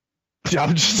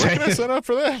 I'm just saying. Where can I sign up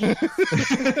for that?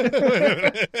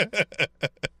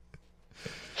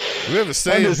 Do we have a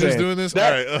say in who's doing this? All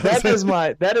right.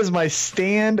 That is my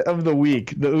stand of the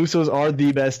week. The Usos are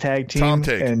the best tag team. Tom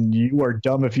take. And you are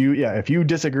dumb if you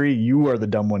disagree, you are the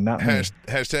dumb one, not me.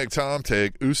 Hashtag Tom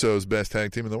take. Usos best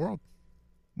tag team in the world.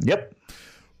 Yep.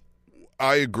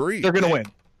 I agree. They're going to win.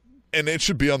 And it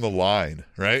should be on the line,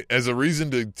 right? As a reason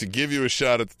to give you a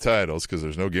shot at the titles, because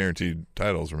there's no guaranteed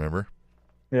titles, remember?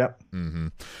 Yep. Mm-hmm.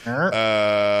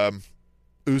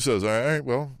 Usos, all right,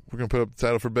 well, we're going to put up the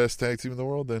title for best tag team in the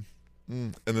world then.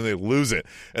 And then they lose it.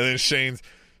 And then Shane's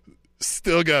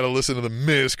still got to listen to the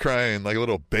Miz crying like a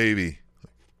little baby.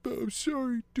 I'm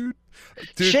sorry, dude.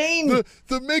 Shane,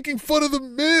 the making fun of the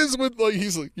Miz with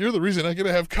he's like, you're the reason I get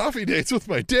to have coffee dates with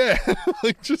my dad.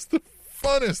 Just the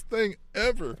funnest thing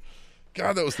ever.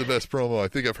 God, that was the best promo I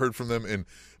think I've heard from them in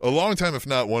a long time, if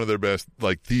not one of their best,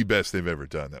 the best they've ever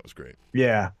done. That was great.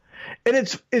 Yeah, and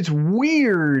it's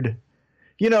weird.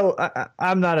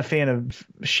 I'm not a fan of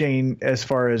Shane as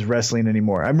far as wrestling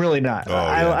anymore. I'm really not.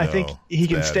 I think he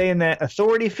can stay in that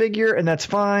authority figure, and that's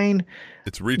fine.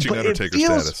 It's reaching Undertaker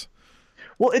status.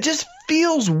 Well, it just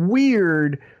feels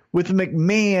weird with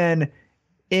McMahon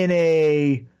in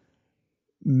a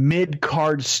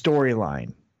mid-card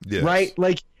storyline, right?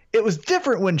 It was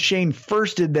different when Shane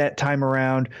first did that time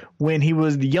around when he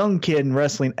was the young kid in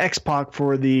wrestling X-Pac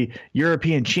for the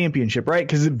European Championship, right?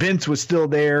 Because Vince was still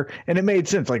there, and it made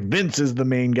sense. Vince is the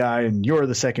main guy, and you're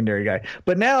the secondary guy.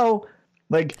 But now,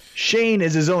 Shane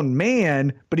is his own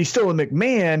man, but he's still a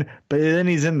McMahon, but then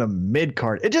he's in the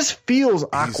mid-card. It just feels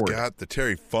awkward. He's got the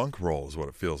Terry Funk role is what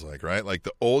it feels like, right?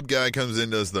 The old guy comes in,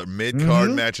 does the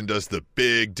mid-card match, and does the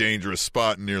big, dangerous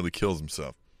spot and nearly kills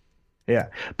himself. Yeah.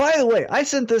 By the way, I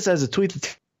sent this as a tweet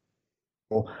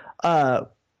to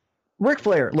Ric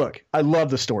Flair, look, I love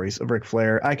the stories of Ric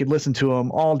Flair. I could listen to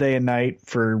them all day and night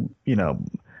for,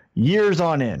 years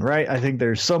on end, right? I think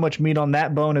there's so much meat on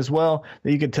that bone as well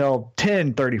that you could tell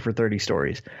 10 30 for 30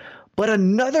 stories. But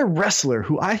another wrestler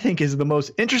who I think is the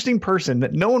most interesting person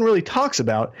that no one really talks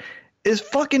about is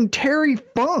fucking Terry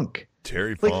Funk.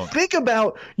 Terry Funk. Like, think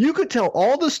about, you could tell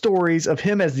all the stories of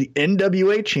him as the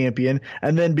NWA champion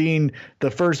and then being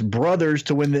the first brothers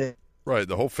to win the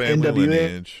whole family NWA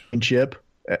lineage. Championship.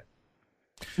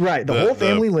 Right, the whole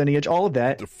family lineage, all of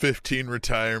that. The 15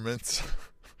 retirements.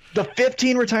 The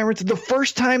 15 retirements. The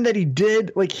first time that he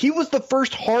did, like, he was the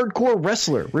first hardcore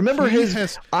wrestler. Remember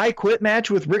his I Quit match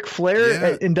with Ric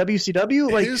Flair in WCW?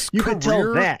 Like, you could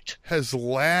tell that. Has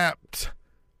lapped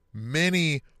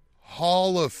many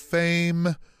Hall of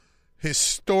Fame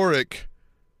historic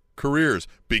careers.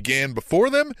 Began before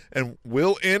them and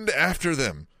will end after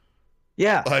them.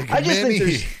 Yeah. Like, I just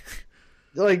think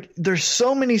there's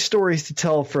so many stories to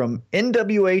tell, from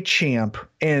NWA champ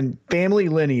and family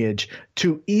lineage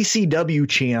to ECW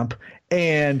champ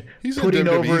and he's putting in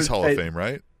WWE's over Hall of Fame,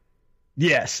 right?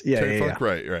 Yes. Yeah. Terry Funk? Yeah.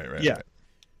 Right. Yeah.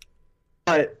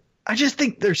 But I just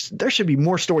think there should be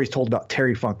more stories told about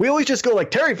Terry Funk. We always just go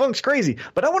like, Terry Funk's crazy,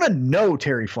 but I want to know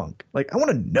Terry Funk. Like, I want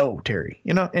to know Terry,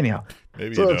 anyhow.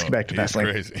 Maybe so you let's don't. get back to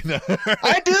Fastlane. Crazy.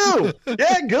 I do.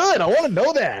 Yeah, good. I want to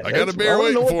know that. I got a bear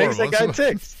waiting for him. That guy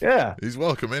ticks. Yeah. He's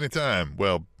welcome anytime.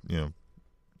 Well,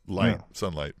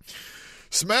 sunlight.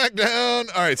 SmackDown.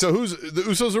 All right, so the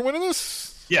Usos are winning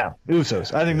this? Yeah,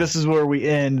 Usos. I think this is where we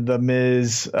end the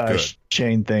Miz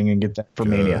Shane thing and get that for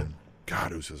Mania.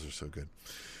 God, Usos are so good.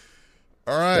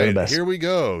 All right, here we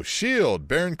go. Shield,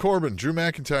 Baron Corbin, Drew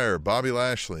McIntyre, Bobby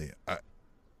Lashley.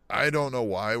 I don't know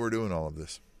why we're doing all of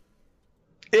this.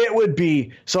 It would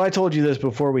be, so I told you this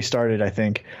before we started, I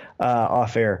think,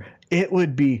 off air. It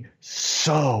would be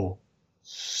so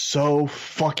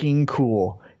fucking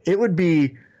cool. It would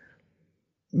be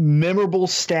memorable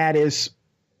status,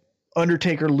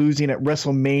 Undertaker losing at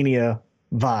WrestleMania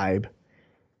vibe,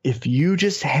 if you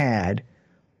just had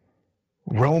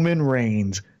Roman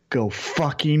Reigns go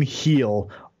fucking heel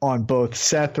on both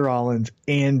Seth Rollins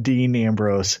and Dean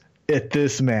Ambrose at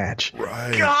this match.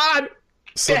 Right. God!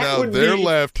 So now they're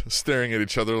left staring at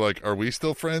each other like, are we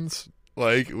still friends?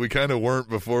 Like, we kind of weren't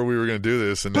before we were going to do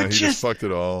this, and now he just fucked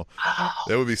it all.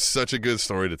 That would be such a good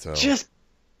story to tell.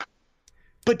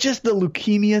 But just the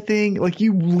leukemia thing, like,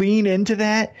 you lean into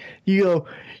that, you go,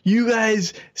 you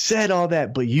guys said all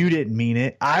that, but you didn't mean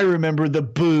it. I remember the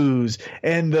boos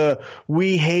and the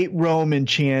we hate Roman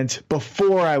chants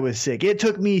before I was sick. It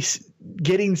took me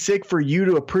getting sick for you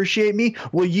to appreciate me.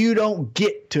 Well, you don't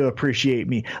get to appreciate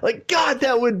me. Like, God,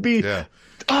 that would be. Yeah.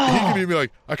 He could be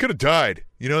like, I could have died.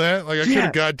 You know that? Like, I could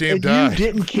have goddamn and died. You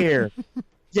didn't care.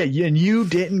 Yeah, and you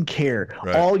didn't care.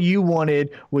 Right. All you wanted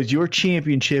was your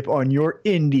championship on your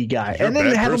indie guy. And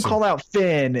then have him call out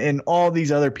Finn and all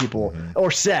these other people. Mm-hmm.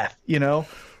 Or Seth,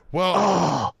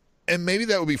 Well, and maybe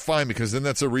that would be fine, because then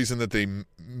that's a reason that they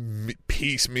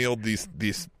piecemealed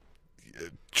these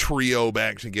trio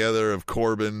back together of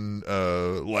Corbin,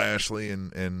 Lashley,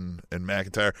 and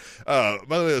McIntyre.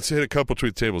 By the way, let's hit a couple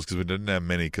tweet tables, because we didn't have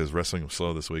many because wrestling was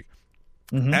slow this week.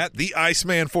 Mm-hmm. At the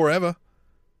Iceman Forever.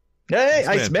 Hey,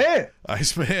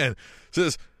 Iceman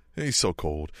says, he's so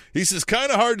cold. He says,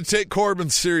 kind of hard to take Corbin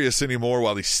serious anymore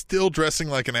while he's still dressing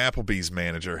like an Applebee's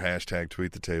manager. #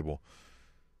 tweet the table.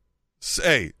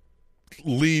 Hey,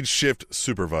 lead shift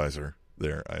supervisor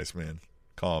there, Iceman.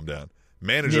 Calm down.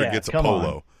 Manager gets a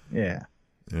polo. On. Yeah.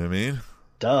 You know what I mean?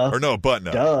 Duh. Or no, button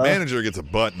up. Duh. Manager gets a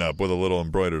button up with a little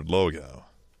embroidered logo.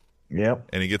 Yep.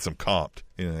 And he gets them comped.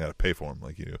 You got to pay for them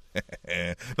like you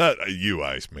do. Not you,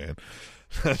 Iceman.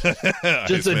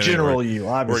 Just a general you,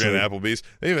 obviously. Working at Applebee's.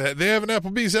 They have an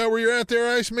Applebee's out where you're at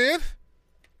there, Iceman?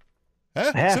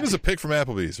 Huh? Send us a pic from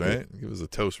Applebee's, right? Give us a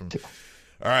toast from.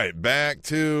 All right, back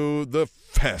to the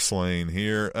fast lane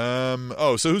here.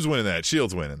 So who's winning that?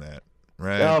 Shield's winning that,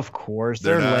 right? Of course.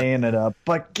 They're laying it up.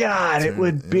 But God, it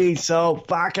would be so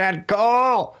fucking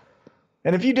cool.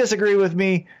 And if you disagree with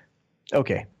me,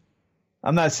 okay.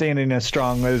 I'm not saying it as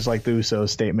strong as like the Usos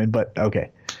statement, but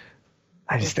okay.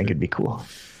 I just think it'd be cool.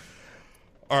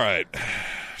 All right.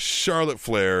 Charlotte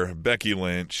Flair, Becky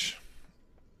Lynch.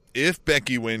 If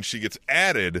Becky wins, she gets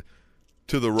added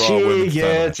to the Raw Women's title. She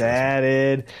gets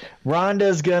added.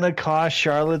 Ronda's going to cost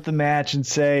Charlotte the match and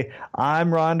say,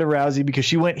 I'm Ronda Rousey, because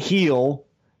she went heel,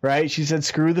 right? She said,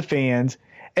 screw the fans.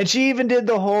 And she even did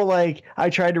the whole, like, I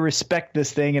tried to respect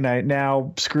this thing and I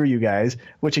now screw you guys,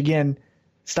 which, again,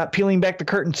 stop peeling back the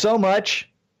curtain so much,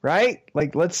 right?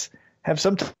 Like, let's have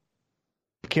some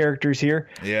characters here.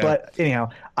 Yeah. But anyhow,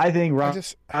 I think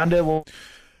Ronda will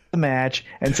the match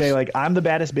and say, like, I'm the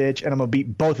baddest bitch and I'm going to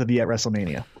beat both of you at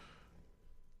WrestleMania.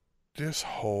 This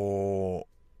whole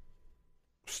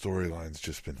storyline's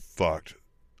just been fucked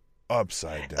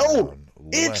upside down. Oh,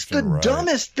 it's the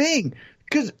dumbest thing.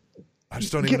 Because I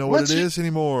just don't even know what it is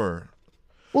anymore.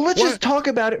 Well, let's just talk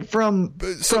about it from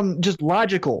just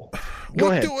logical.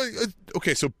 Go ahead.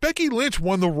 Okay, so Becky Lynch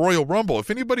won the Royal Rumble. If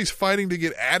anybody's fighting to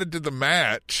get added to the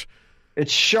match,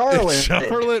 it's Charlotte. It's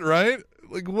Charlotte, right?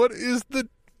 Like, what is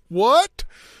what?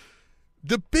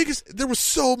 The biggest, there was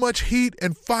so much heat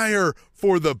and fire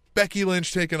for the Becky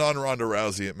Lynch taking on Ronda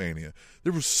Rousey at Mania.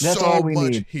 There was so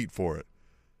much heat for it.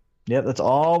 Yep, that's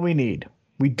all we need.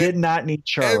 We did not need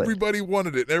Charlotte. Everybody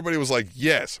wanted it. And everybody was like,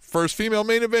 yes, first female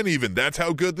main event even. That's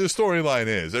how good this storyline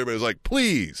is. Everybody was like,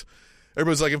 please.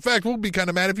 Everybody's like, in fact, we'll be kind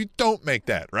of mad if you don't make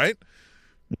that, right?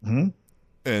 Mm-hmm.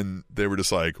 And they were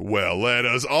just like, well, let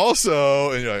us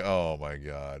also. And you're like, oh, my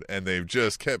God. And they've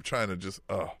just kept trying to just,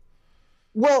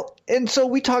 Well, and so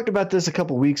we talked about this a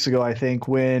couple weeks ago, I think,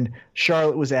 when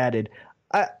Charlotte was added.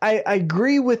 I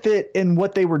agree with it in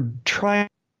what they were trying to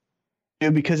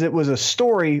do because it was a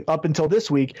story up until this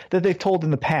week that they've told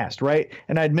in the past, right?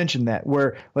 And I'd mentioned that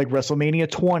where, like, WrestleMania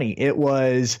 20, it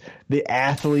was the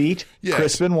athlete,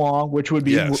 Chris Benoit, which would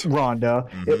be Ronda.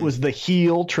 Mm-hmm. It was the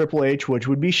heel, Triple H, which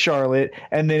would be Charlotte.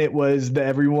 And then it was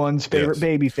everyone's favorite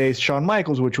babyface, Shawn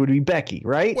Michaels, which would be Becky,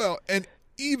 right? Well, and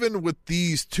even with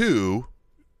these two,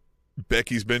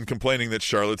 Becky's been complaining that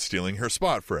Charlotte's stealing her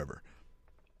spot forever.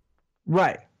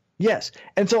 Right. Yes.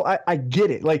 And so I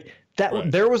get it. Like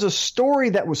that, there was a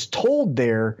story that was told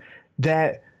there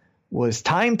that was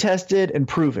time tested and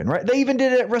proven, right? They even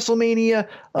did it at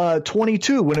WrestleMania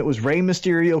 22 when it was Rey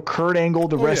Mysterio, Kurt Angle,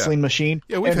 the Wrestling Machine,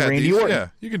 and Randy Orton. Yeah,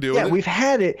 you can do it. Yeah, we've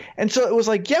had it. And so it was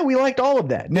like, we liked all of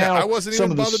that. Now, I wasn't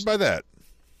even bothered by that.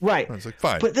 Right. I was like,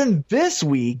 fine. But then this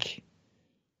week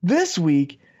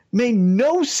made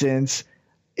no sense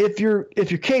if you're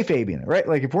kayfabing it, right?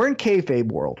 Like if we're in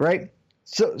kayfabe world, right?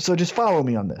 So just follow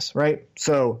me on this, right?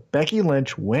 So Becky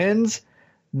Lynch wins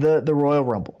the Royal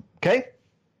Rumble, okay?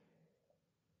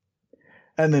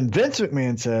 And then Vince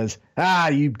McMahon says,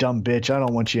 you dumb bitch, I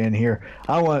don't want you in here.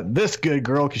 I want this good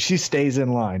girl because she stays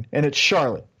in line. And it's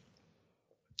Charlotte.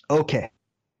 Okay.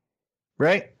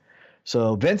 Right?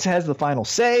 So Vince has the final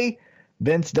say.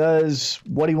 Vince does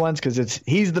what he wants because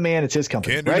he's the man. It's his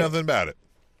company. Can't do nothing about it.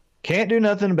 Can't do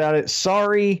nothing about it.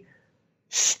 Sorry,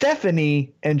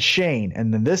 Stephanie and Shane.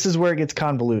 And then this is where it gets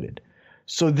convoluted.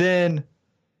 So then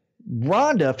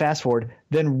Ronda, fast forward,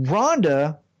 then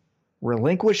Ronda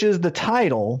relinquishes the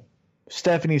title.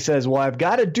 Stephanie says, well, I've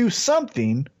got to do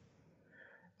something.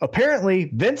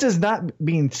 Apparently, Vince is not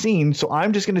being seen, so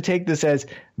I'm just going to take this as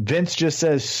Vince just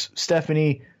says,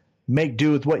 Stephanie, make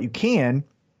do with what you can.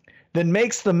 Then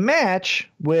makes the match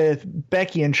with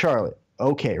Becky and Charlotte.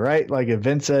 Okay, right? Like if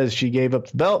Vince says she gave up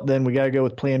the belt, then we got to go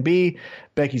with plan B.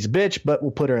 Becky's a bitch, but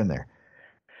we'll put her in there.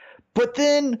 But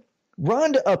then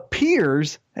Ronda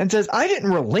appears and says, I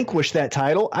didn't relinquish that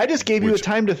title. I just gave you a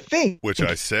time to think. Which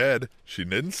I said. She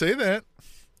didn't say that.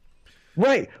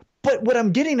 Right. But what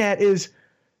I'm getting at is,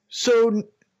 so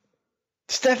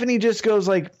Stephanie just goes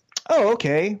like, oh,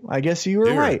 okay, I guess you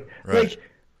were right.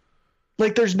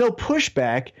 Like there's no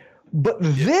pushback. But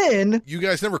then you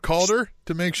guys never called her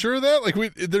to make sure of that?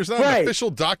 Like there's not an official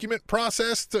document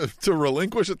process to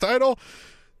relinquish a title?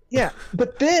 Yeah.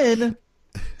 But then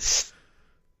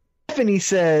Stephanie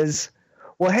says,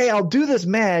 well, hey, I'll do this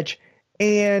match,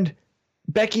 and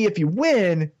Becky, if you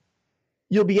win,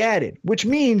 you'll be added. Which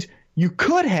means you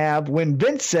could have, when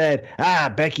Vince said,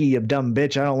 Becky, you dumb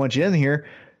bitch, I don't want you in here,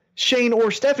 Shane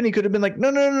or Stephanie could have been like,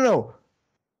 no.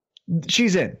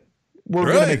 She's in.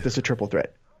 We're going to make this a triple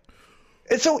threat.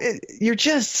 And so you're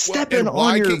just stepping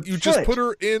on your foot. Why can't you just put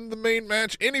her in the main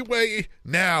match anyway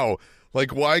now?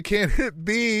 Like, why can't it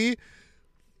be?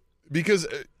 Because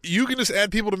you can just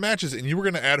add people to matches, and you were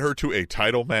going to add her to a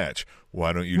title match.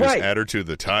 Why don't you just add her to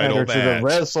the title match? To the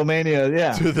WrestleMania,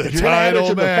 yeah. To the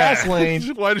title match.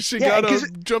 Why does she got to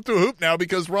jump through a hoop now?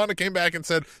 Because Ronda came back and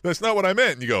said, that's not what I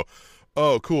meant. And you go,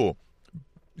 oh, cool.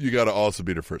 You got to also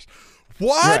beat her first.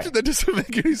 What? Right. That doesn't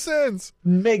make any sense.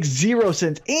 Makes zero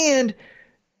sense. And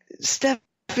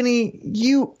Stephanie,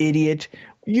 you idiot.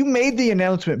 You made the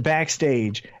announcement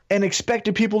backstage and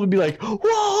expected people to be like,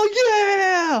 whoa,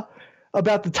 yeah,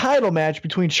 about the title match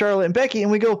between Charlotte and Becky.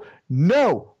 And we go,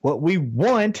 no, what we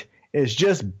want is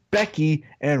just Becky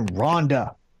and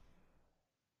Ronda.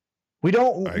 We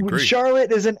don't,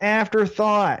 Charlotte is an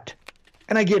afterthought.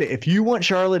 And I get it. If you want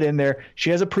Charlotte in there,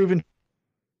 she has a proven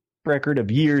record of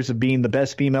years of being the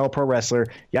best female pro wrestler,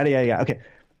 yada, yada, yada. Okay.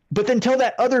 But then tell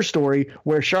that other story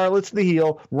where Charlotte's the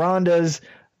heel, Ronda's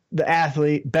the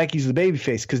athlete, Becky's the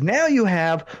babyface. Because now you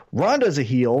have Ronda's a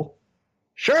heel,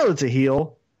 Charlotte's a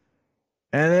heel,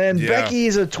 and then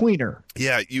Becky's a tweener.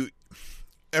 Yeah,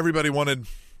 everybody wanted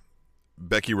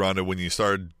Becky Ronda when you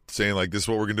started saying, like, this is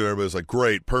what we're going to do. Everybody's like,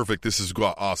 great, perfect, this is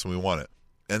awesome, we want it.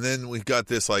 And then we got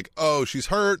this, like, oh, she's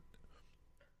hurt.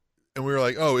 And we were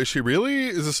like, oh, is she really?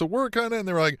 Is this a work on it? And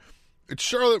they were like, it's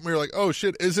Charlotte. And we were like, oh,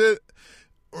 shit, is it?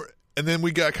 And then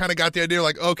we got the idea,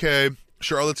 like, okay,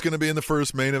 Charlotte's going to be in the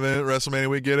first main event, WrestleMania,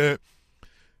 we get it.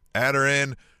 Add her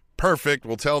in. Perfect.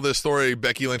 We'll tell this story.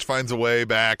 Becky Lynch finds a way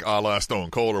back, a la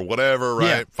Stone Cold or whatever, right?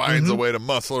 Yeah. Finds a way to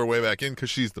muscle her way back in because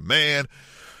she's the man.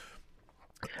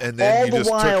 And then all the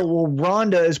while,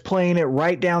 Ronda is playing it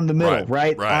right down the middle,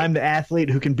 right? I'm the athlete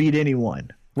who can beat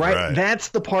anyone, right? That's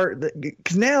the part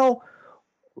because now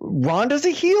Ronda's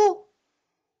a heel.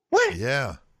 What?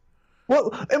 Yeah.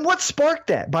 Well, and what sparked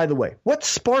that? By the way, what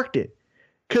sparked it?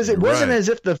 Because it wasn't as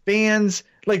if the fans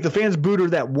booed her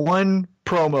that one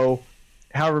promo,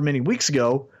 however many weeks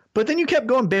ago, but then you kept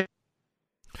going back.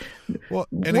 Well,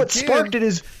 what sparked it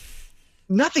is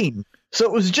nothing. So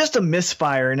it was just a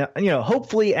misfire, and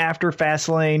hopefully after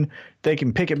Fastlane they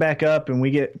can pick it back up and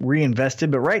we get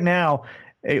reinvested. But right now,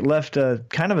 it left a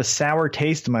kind of a sour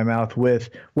taste in my mouth with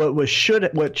what should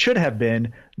have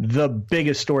been the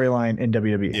biggest storyline in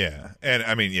WWE. Yeah, and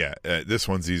I mean, this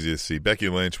one's easy to see. Becky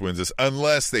Lynch wins this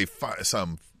unless they find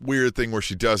some weird thing where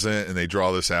she doesn't, and they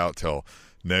draw this out till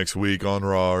next week on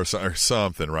Raw or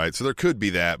something, right? So there could be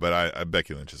that, but I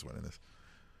Becky Lynch is winning this.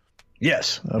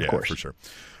 Yes, of course, for sure.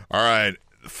 All right,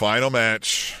 final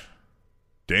match: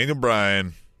 Daniel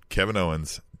Bryan, Kevin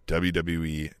Owens,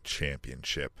 WWE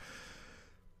Championship.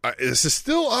 This is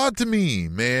still odd to me,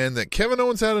 man, that Kevin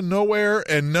Owens out of nowhere,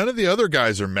 and none of the other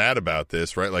guys are mad about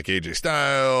this, right? Like AJ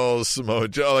Styles, Samoa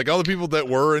Joe, like all the people that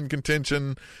were in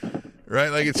contention, right?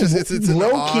 Like it's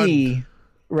low key,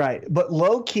 right? But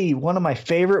low key, one of my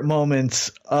favorite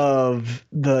moments of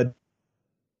the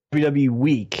WWE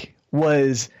week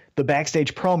was the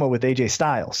backstage promo with AJ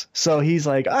Styles. So he's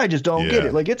like, I just don't get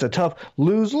it. Like, it's a tough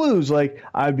lose-lose. Like,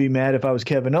 I'd be mad if I was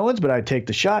Kevin Owens, but I'd take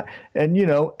the shot. And,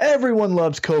 everyone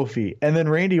loves Kofi. And then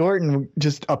Randy Orton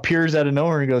just appears out of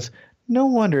nowhere and goes, no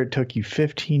wonder it took you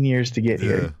 15 years to get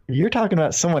here. You're talking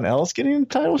about someone else getting a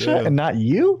title shot and not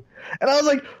you? And I was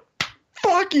like,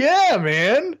 fuck yeah,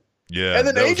 man. Yeah. And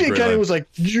then AJ kind of was like,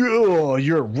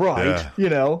 you're right.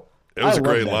 Yeah. It was a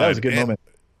great line. That was a good moment.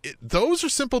 Those are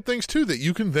simple things, too, that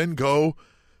you can then go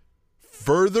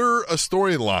further a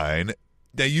storyline.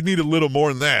 Now, you need a little more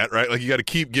than that, right? Like, you got to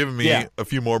keep giving me a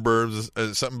few more burbs,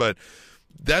 something. But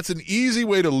that's an easy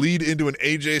way to lead into an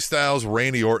AJ Styles,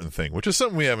 Randy Orton thing, which is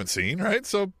something we haven't seen, right?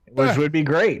 So, which would be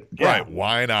great. Yeah. Right.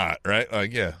 Why not, right?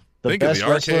 Like, the best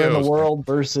wrestler in the world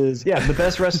versus the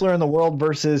best wrestler in the world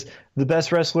versus the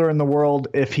best wrestler in the world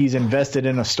if he's invested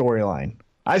in a storyline.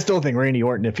 I still think Randy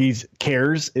Orton, if he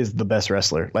cares, is the best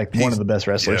wrestler, like one of the best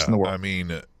wrestlers in the world. I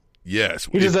mean, yes.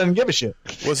 He just doesn't give a shit.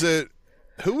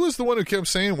 Who was the one who kept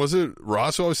saying, was it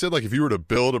Ross who always said, like, if you were to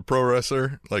build a pro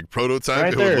wrestler, like,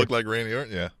 prototype, it would look like Randy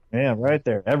Orton? Yeah. Yeah, right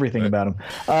there. Everything about him.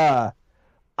 But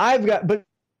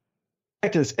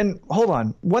back to this, and hold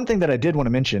on. One thing that I did want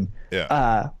to mention.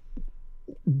 Yeah.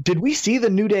 Did we see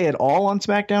the New Day at all on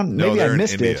SmackDown? No, Maybe I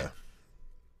missed it.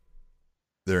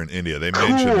 They're in India. They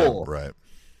mentioned it, right.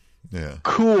 Yeah.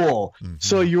 Cool. Mm-hmm.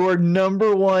 So your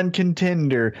number one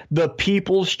contender, the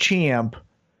people's champ,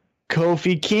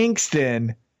 Kofi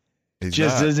Kingston,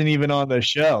 isn't even on the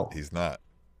show. He's not.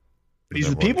 But he's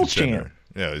the people's champ.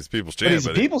 Yeah, he's the people's champ. But he's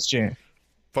the people's champ.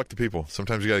 Fuck the people.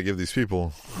 Sometimes you got to give these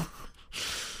people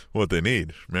what they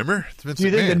need. Remember? Do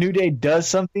you think the New Day does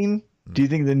something? Do you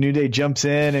think the New Day jumps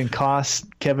in and costs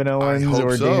Kevin Owens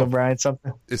or Daniel Bryan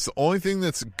something? It's the only thing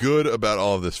that's good about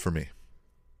all of this for me.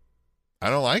 I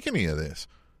don't like any of this.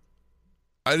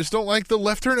 I just don't like the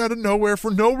left turn out of nowhere for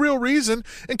no real reason.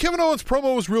 And Kevin Owens'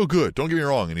 promo was real good. Don't get me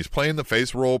wrong. And he's playing the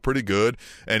face role pretty good.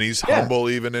 And he's humble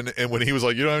even. And when he was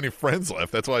like, you don't have any friends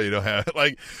left. That's why you don't have it.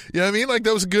 Like, you know what I mean? Like,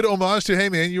 that was a good homage to, hey,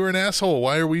 man, you were an asshole.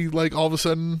 Why are we, like, all of a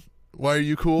sudden, why are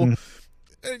you cool? And,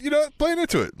 playing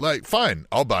into it. Like, fine,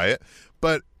 I'll buy it.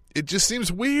 But it just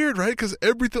seems weird, right? Because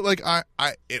everything, like,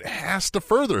 it has to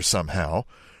further somehow.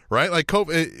 Right? Like,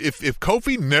 if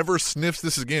Kofi never sniffs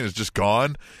this again, is just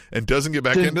gone and doesn't get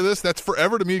back into this, that's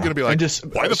forever to me going to be like,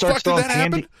 why the fuck did that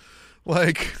happen?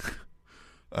 Like,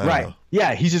 right. know.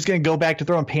 Yeah, he's just going to go back to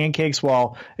throwing pancakes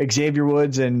while Xavier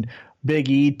Woods and Big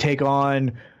E take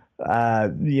on, the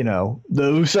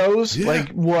Usos. Yeah. Like,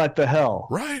 what the hell?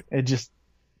 Right. It just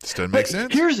doesn't make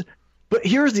sense.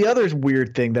 Here's the other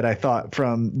weird thing that I thought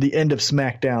from the end of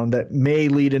SmackDown that may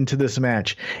lead into this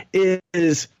match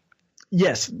is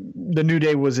yes, the New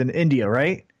Day was in India,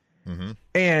 right? Mm-hmm.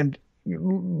 And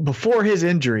before his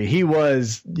injury, he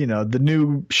was, the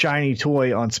new shiny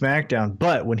toy on SmackDown.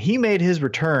 But when he made his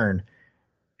return,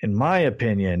 in my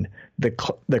opinion, the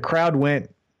crowd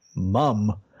went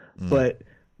mum. But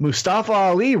Mustafa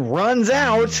Ali runs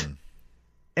out,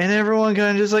 and everyone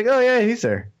kind of just like, oh yeah, he's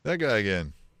there. That guy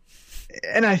again.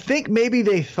 And I think maybe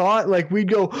they thought like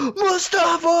we'd go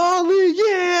Mustafa Ali,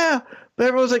 yeah. But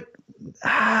everyone's like,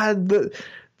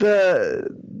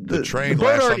 the train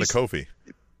lashed on the Kofi.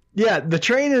 Yeah, the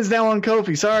train is now on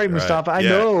Kofi. Sorry, Mustafa. I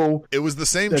know. It was the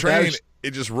same train.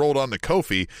 It just rolled on to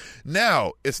Kofi.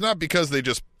 Now, it's not because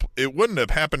it wouldn't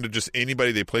have happened to just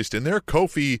anybody they placed in there.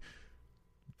 Kofi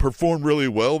performed really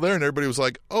well there, and everybody was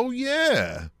like, oh,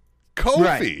 yeah,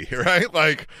 Kofi, right?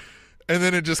 Like, and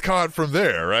then it just caught from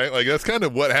there, right? Like, that's kind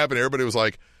of what happened. Everybody was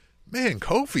like, man,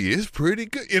 Kofi is pretty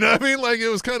good. You know what I mean? Like, it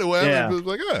was kind of what happened. It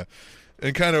was like,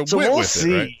 and kind of went with it,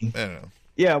 right? I don't know.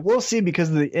 Yeah, we'll see, because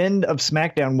the end of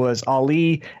SmackDown was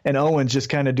Ali and Owens just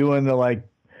kind of doing the like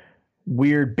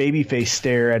weird babyface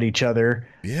stare at each other.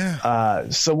 Yeah.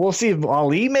 So we'll see if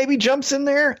Ali maybe jumps in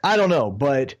there. I don't know,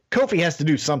 but Kofi has to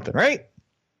do something, right?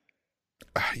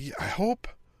 Yeah, I hope.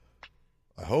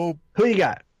 Who you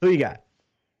got?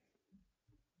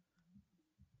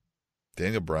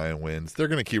 Daniel Bryan wins. They're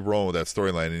going to keep rolling with that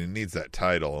storyline, and he needs that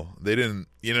title. They didn't,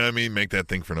 make that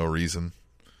thing for no reason.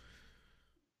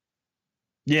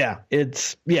 Yeah,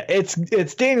 it's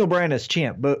Daniel Bryan as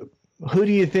champ, but who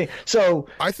do you think? So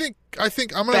I think I'm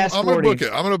gonna book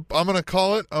it. I'm gonna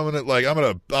call it. I'm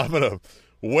gonna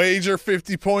wager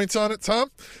 50 points on it,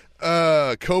 Tom.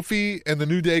 Kofi and the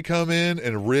New Day come in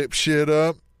and rip shit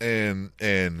up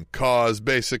and cause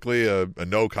basically a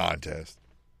no contest.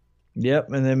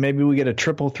 Yep, and then maybe we get a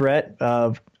triple threat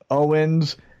of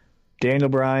Owens, Daniel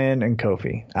Bryan, and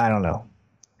Kofi. I don't know.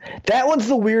 That one's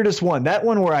the weirdest one. That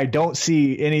one where I don't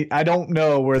see any. I don't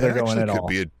know where they're going at all.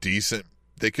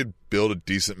 They could build a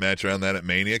decent match around that at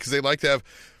Mania, because they like to have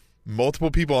multiple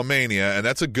people on Mania, and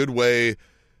that's a good way.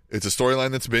 It's a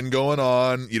storyline that's been going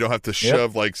on. You don't have to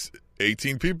shove like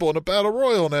 18 people in a battle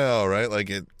royal now, right?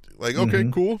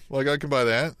 Okay, cool. Like, I can buy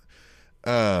that.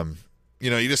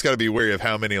 You just got to be wary of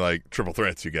how many like triple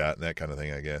threats you got and that kind of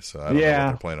thing, I guess. So I don't know what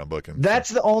they're planning on booking. That's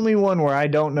the only one where I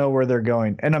don't know where they're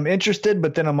going, and I'm interested,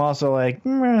 but then I'm also like,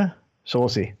 meh. So we'll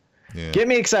see. Yeah. Get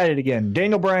me excited again.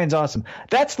 Daniel Bryan's awesome.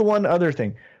 That's the one other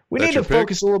thing. We need to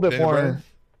focus a little bit more. Bryan?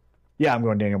 Yeah, I'm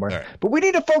going Daniel Bryan. Right. But we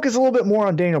need to focus a little bit more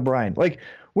on Daniel Bryan. Like,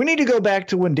 we need to go back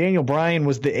to when Daniel Bryan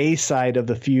was the A side of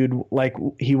the feud, like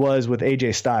he was with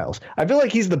AJ Styles. I feel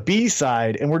like he's the B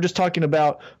side, and we're just talking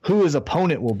about who his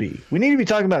opponent will be. We need to be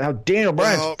talking about how Daniel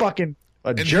Bryan's fucking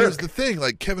a jerk. Here's the thing,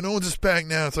 like, Kevin Owens is back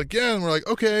now. It's like, yeah, and we're like,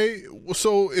 okay, well,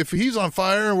 so if he's on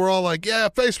fire and we're all like, yeah,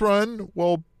 face run,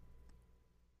 well,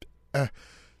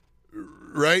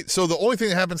 right? So the only thing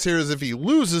that happens here is if he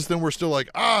loses, then we're still like,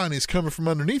 and he's coming from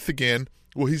underneath again.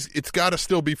 Well, it's got to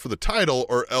still be for the title,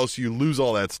 or else you lose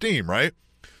all that steam, right?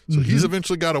 So he's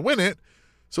eventually got to win it.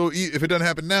 So if it doesn't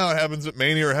happen now, it happens at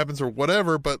Mania or it happens or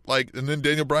whatever. But and then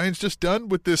Daniel Bryan's just done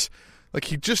with this. Like,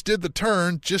 he just did the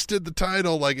turn, just did the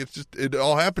title. Like, it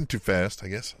all happened too fast, I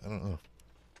guess. I don't know.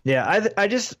 Yeah,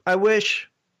 I wish,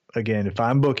 again, if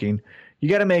I'm booking, you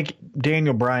got to make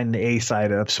Daniel Bryan the A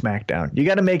side of SmackDown. You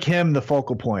got to make him the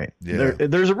focal point. Yeah.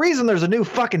 There's a reason there's a new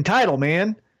fucking title,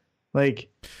 man. Like,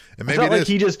 and maybe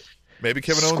he just maybe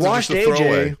Kevin Owens squashed is just a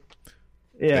throwaway. AJ.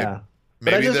 Yeah.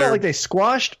 Maybe But I just felt like they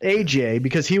squashed AJ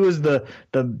because he was the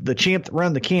champ that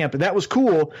run the camp, and that was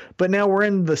cool. But now we're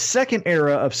in the second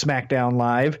era of SmackDown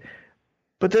Live.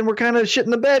 But then we're kind of shitting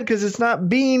the bed because it's not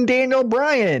being Daniel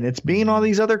Bryan. It's being all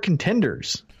these other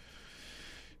contenders.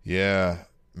 Yeah.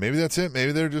 Maybe that's it.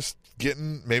 Maybe they're just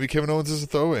maybe Kevin Owens is a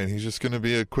throwaway, and he's just going to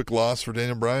be a quick loss for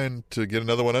Daniel Bryan to get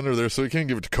another one under there so he can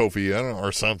give it to Kofi,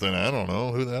 or something. I don't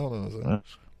know. Who the hell knows?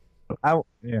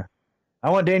 I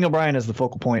want Daniel Bryan as the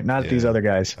focal point, not these other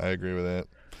guys. I agree with that.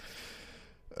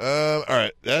 All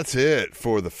right. That's it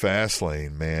for the Fast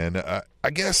Lane, man. I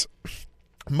guess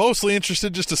mostly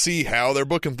interested just to see how they're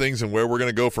booking things and where we're going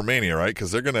to go for Mania, right?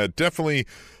 Because they're going to definitely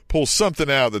pull something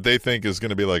out that they think is going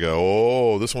to be like,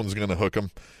 this one's going to hook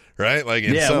them, right? Like,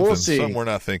 in something we're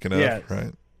not thinking of,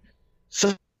 right? So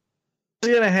it's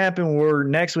going to happen where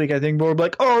next week I think we'll be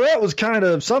like, that was kind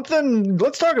of something.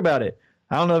 Let's talk about it.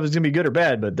 I don't know if it's going to be good or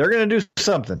bad, but they're going to do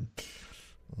something.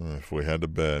 If we had to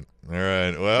bet. All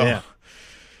right. Well,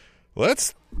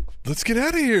 let's get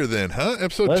out of here then, huh?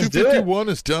 Episode 251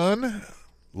 is done.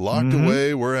 Locked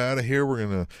away. We're out of here. We're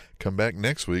going to come back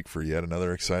next week for yet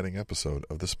another exciting episode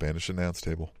of the Spanish Announce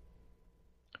Table.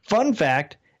 Fun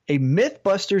fact, A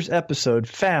Mythbusters episode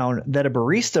found that a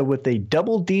barista with a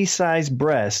double D size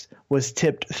breast was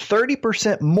tipped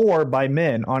 30% more by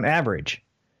men on average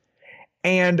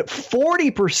and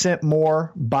 40%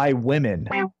 more by women.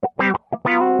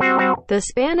 The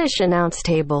Spanish announce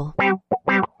table.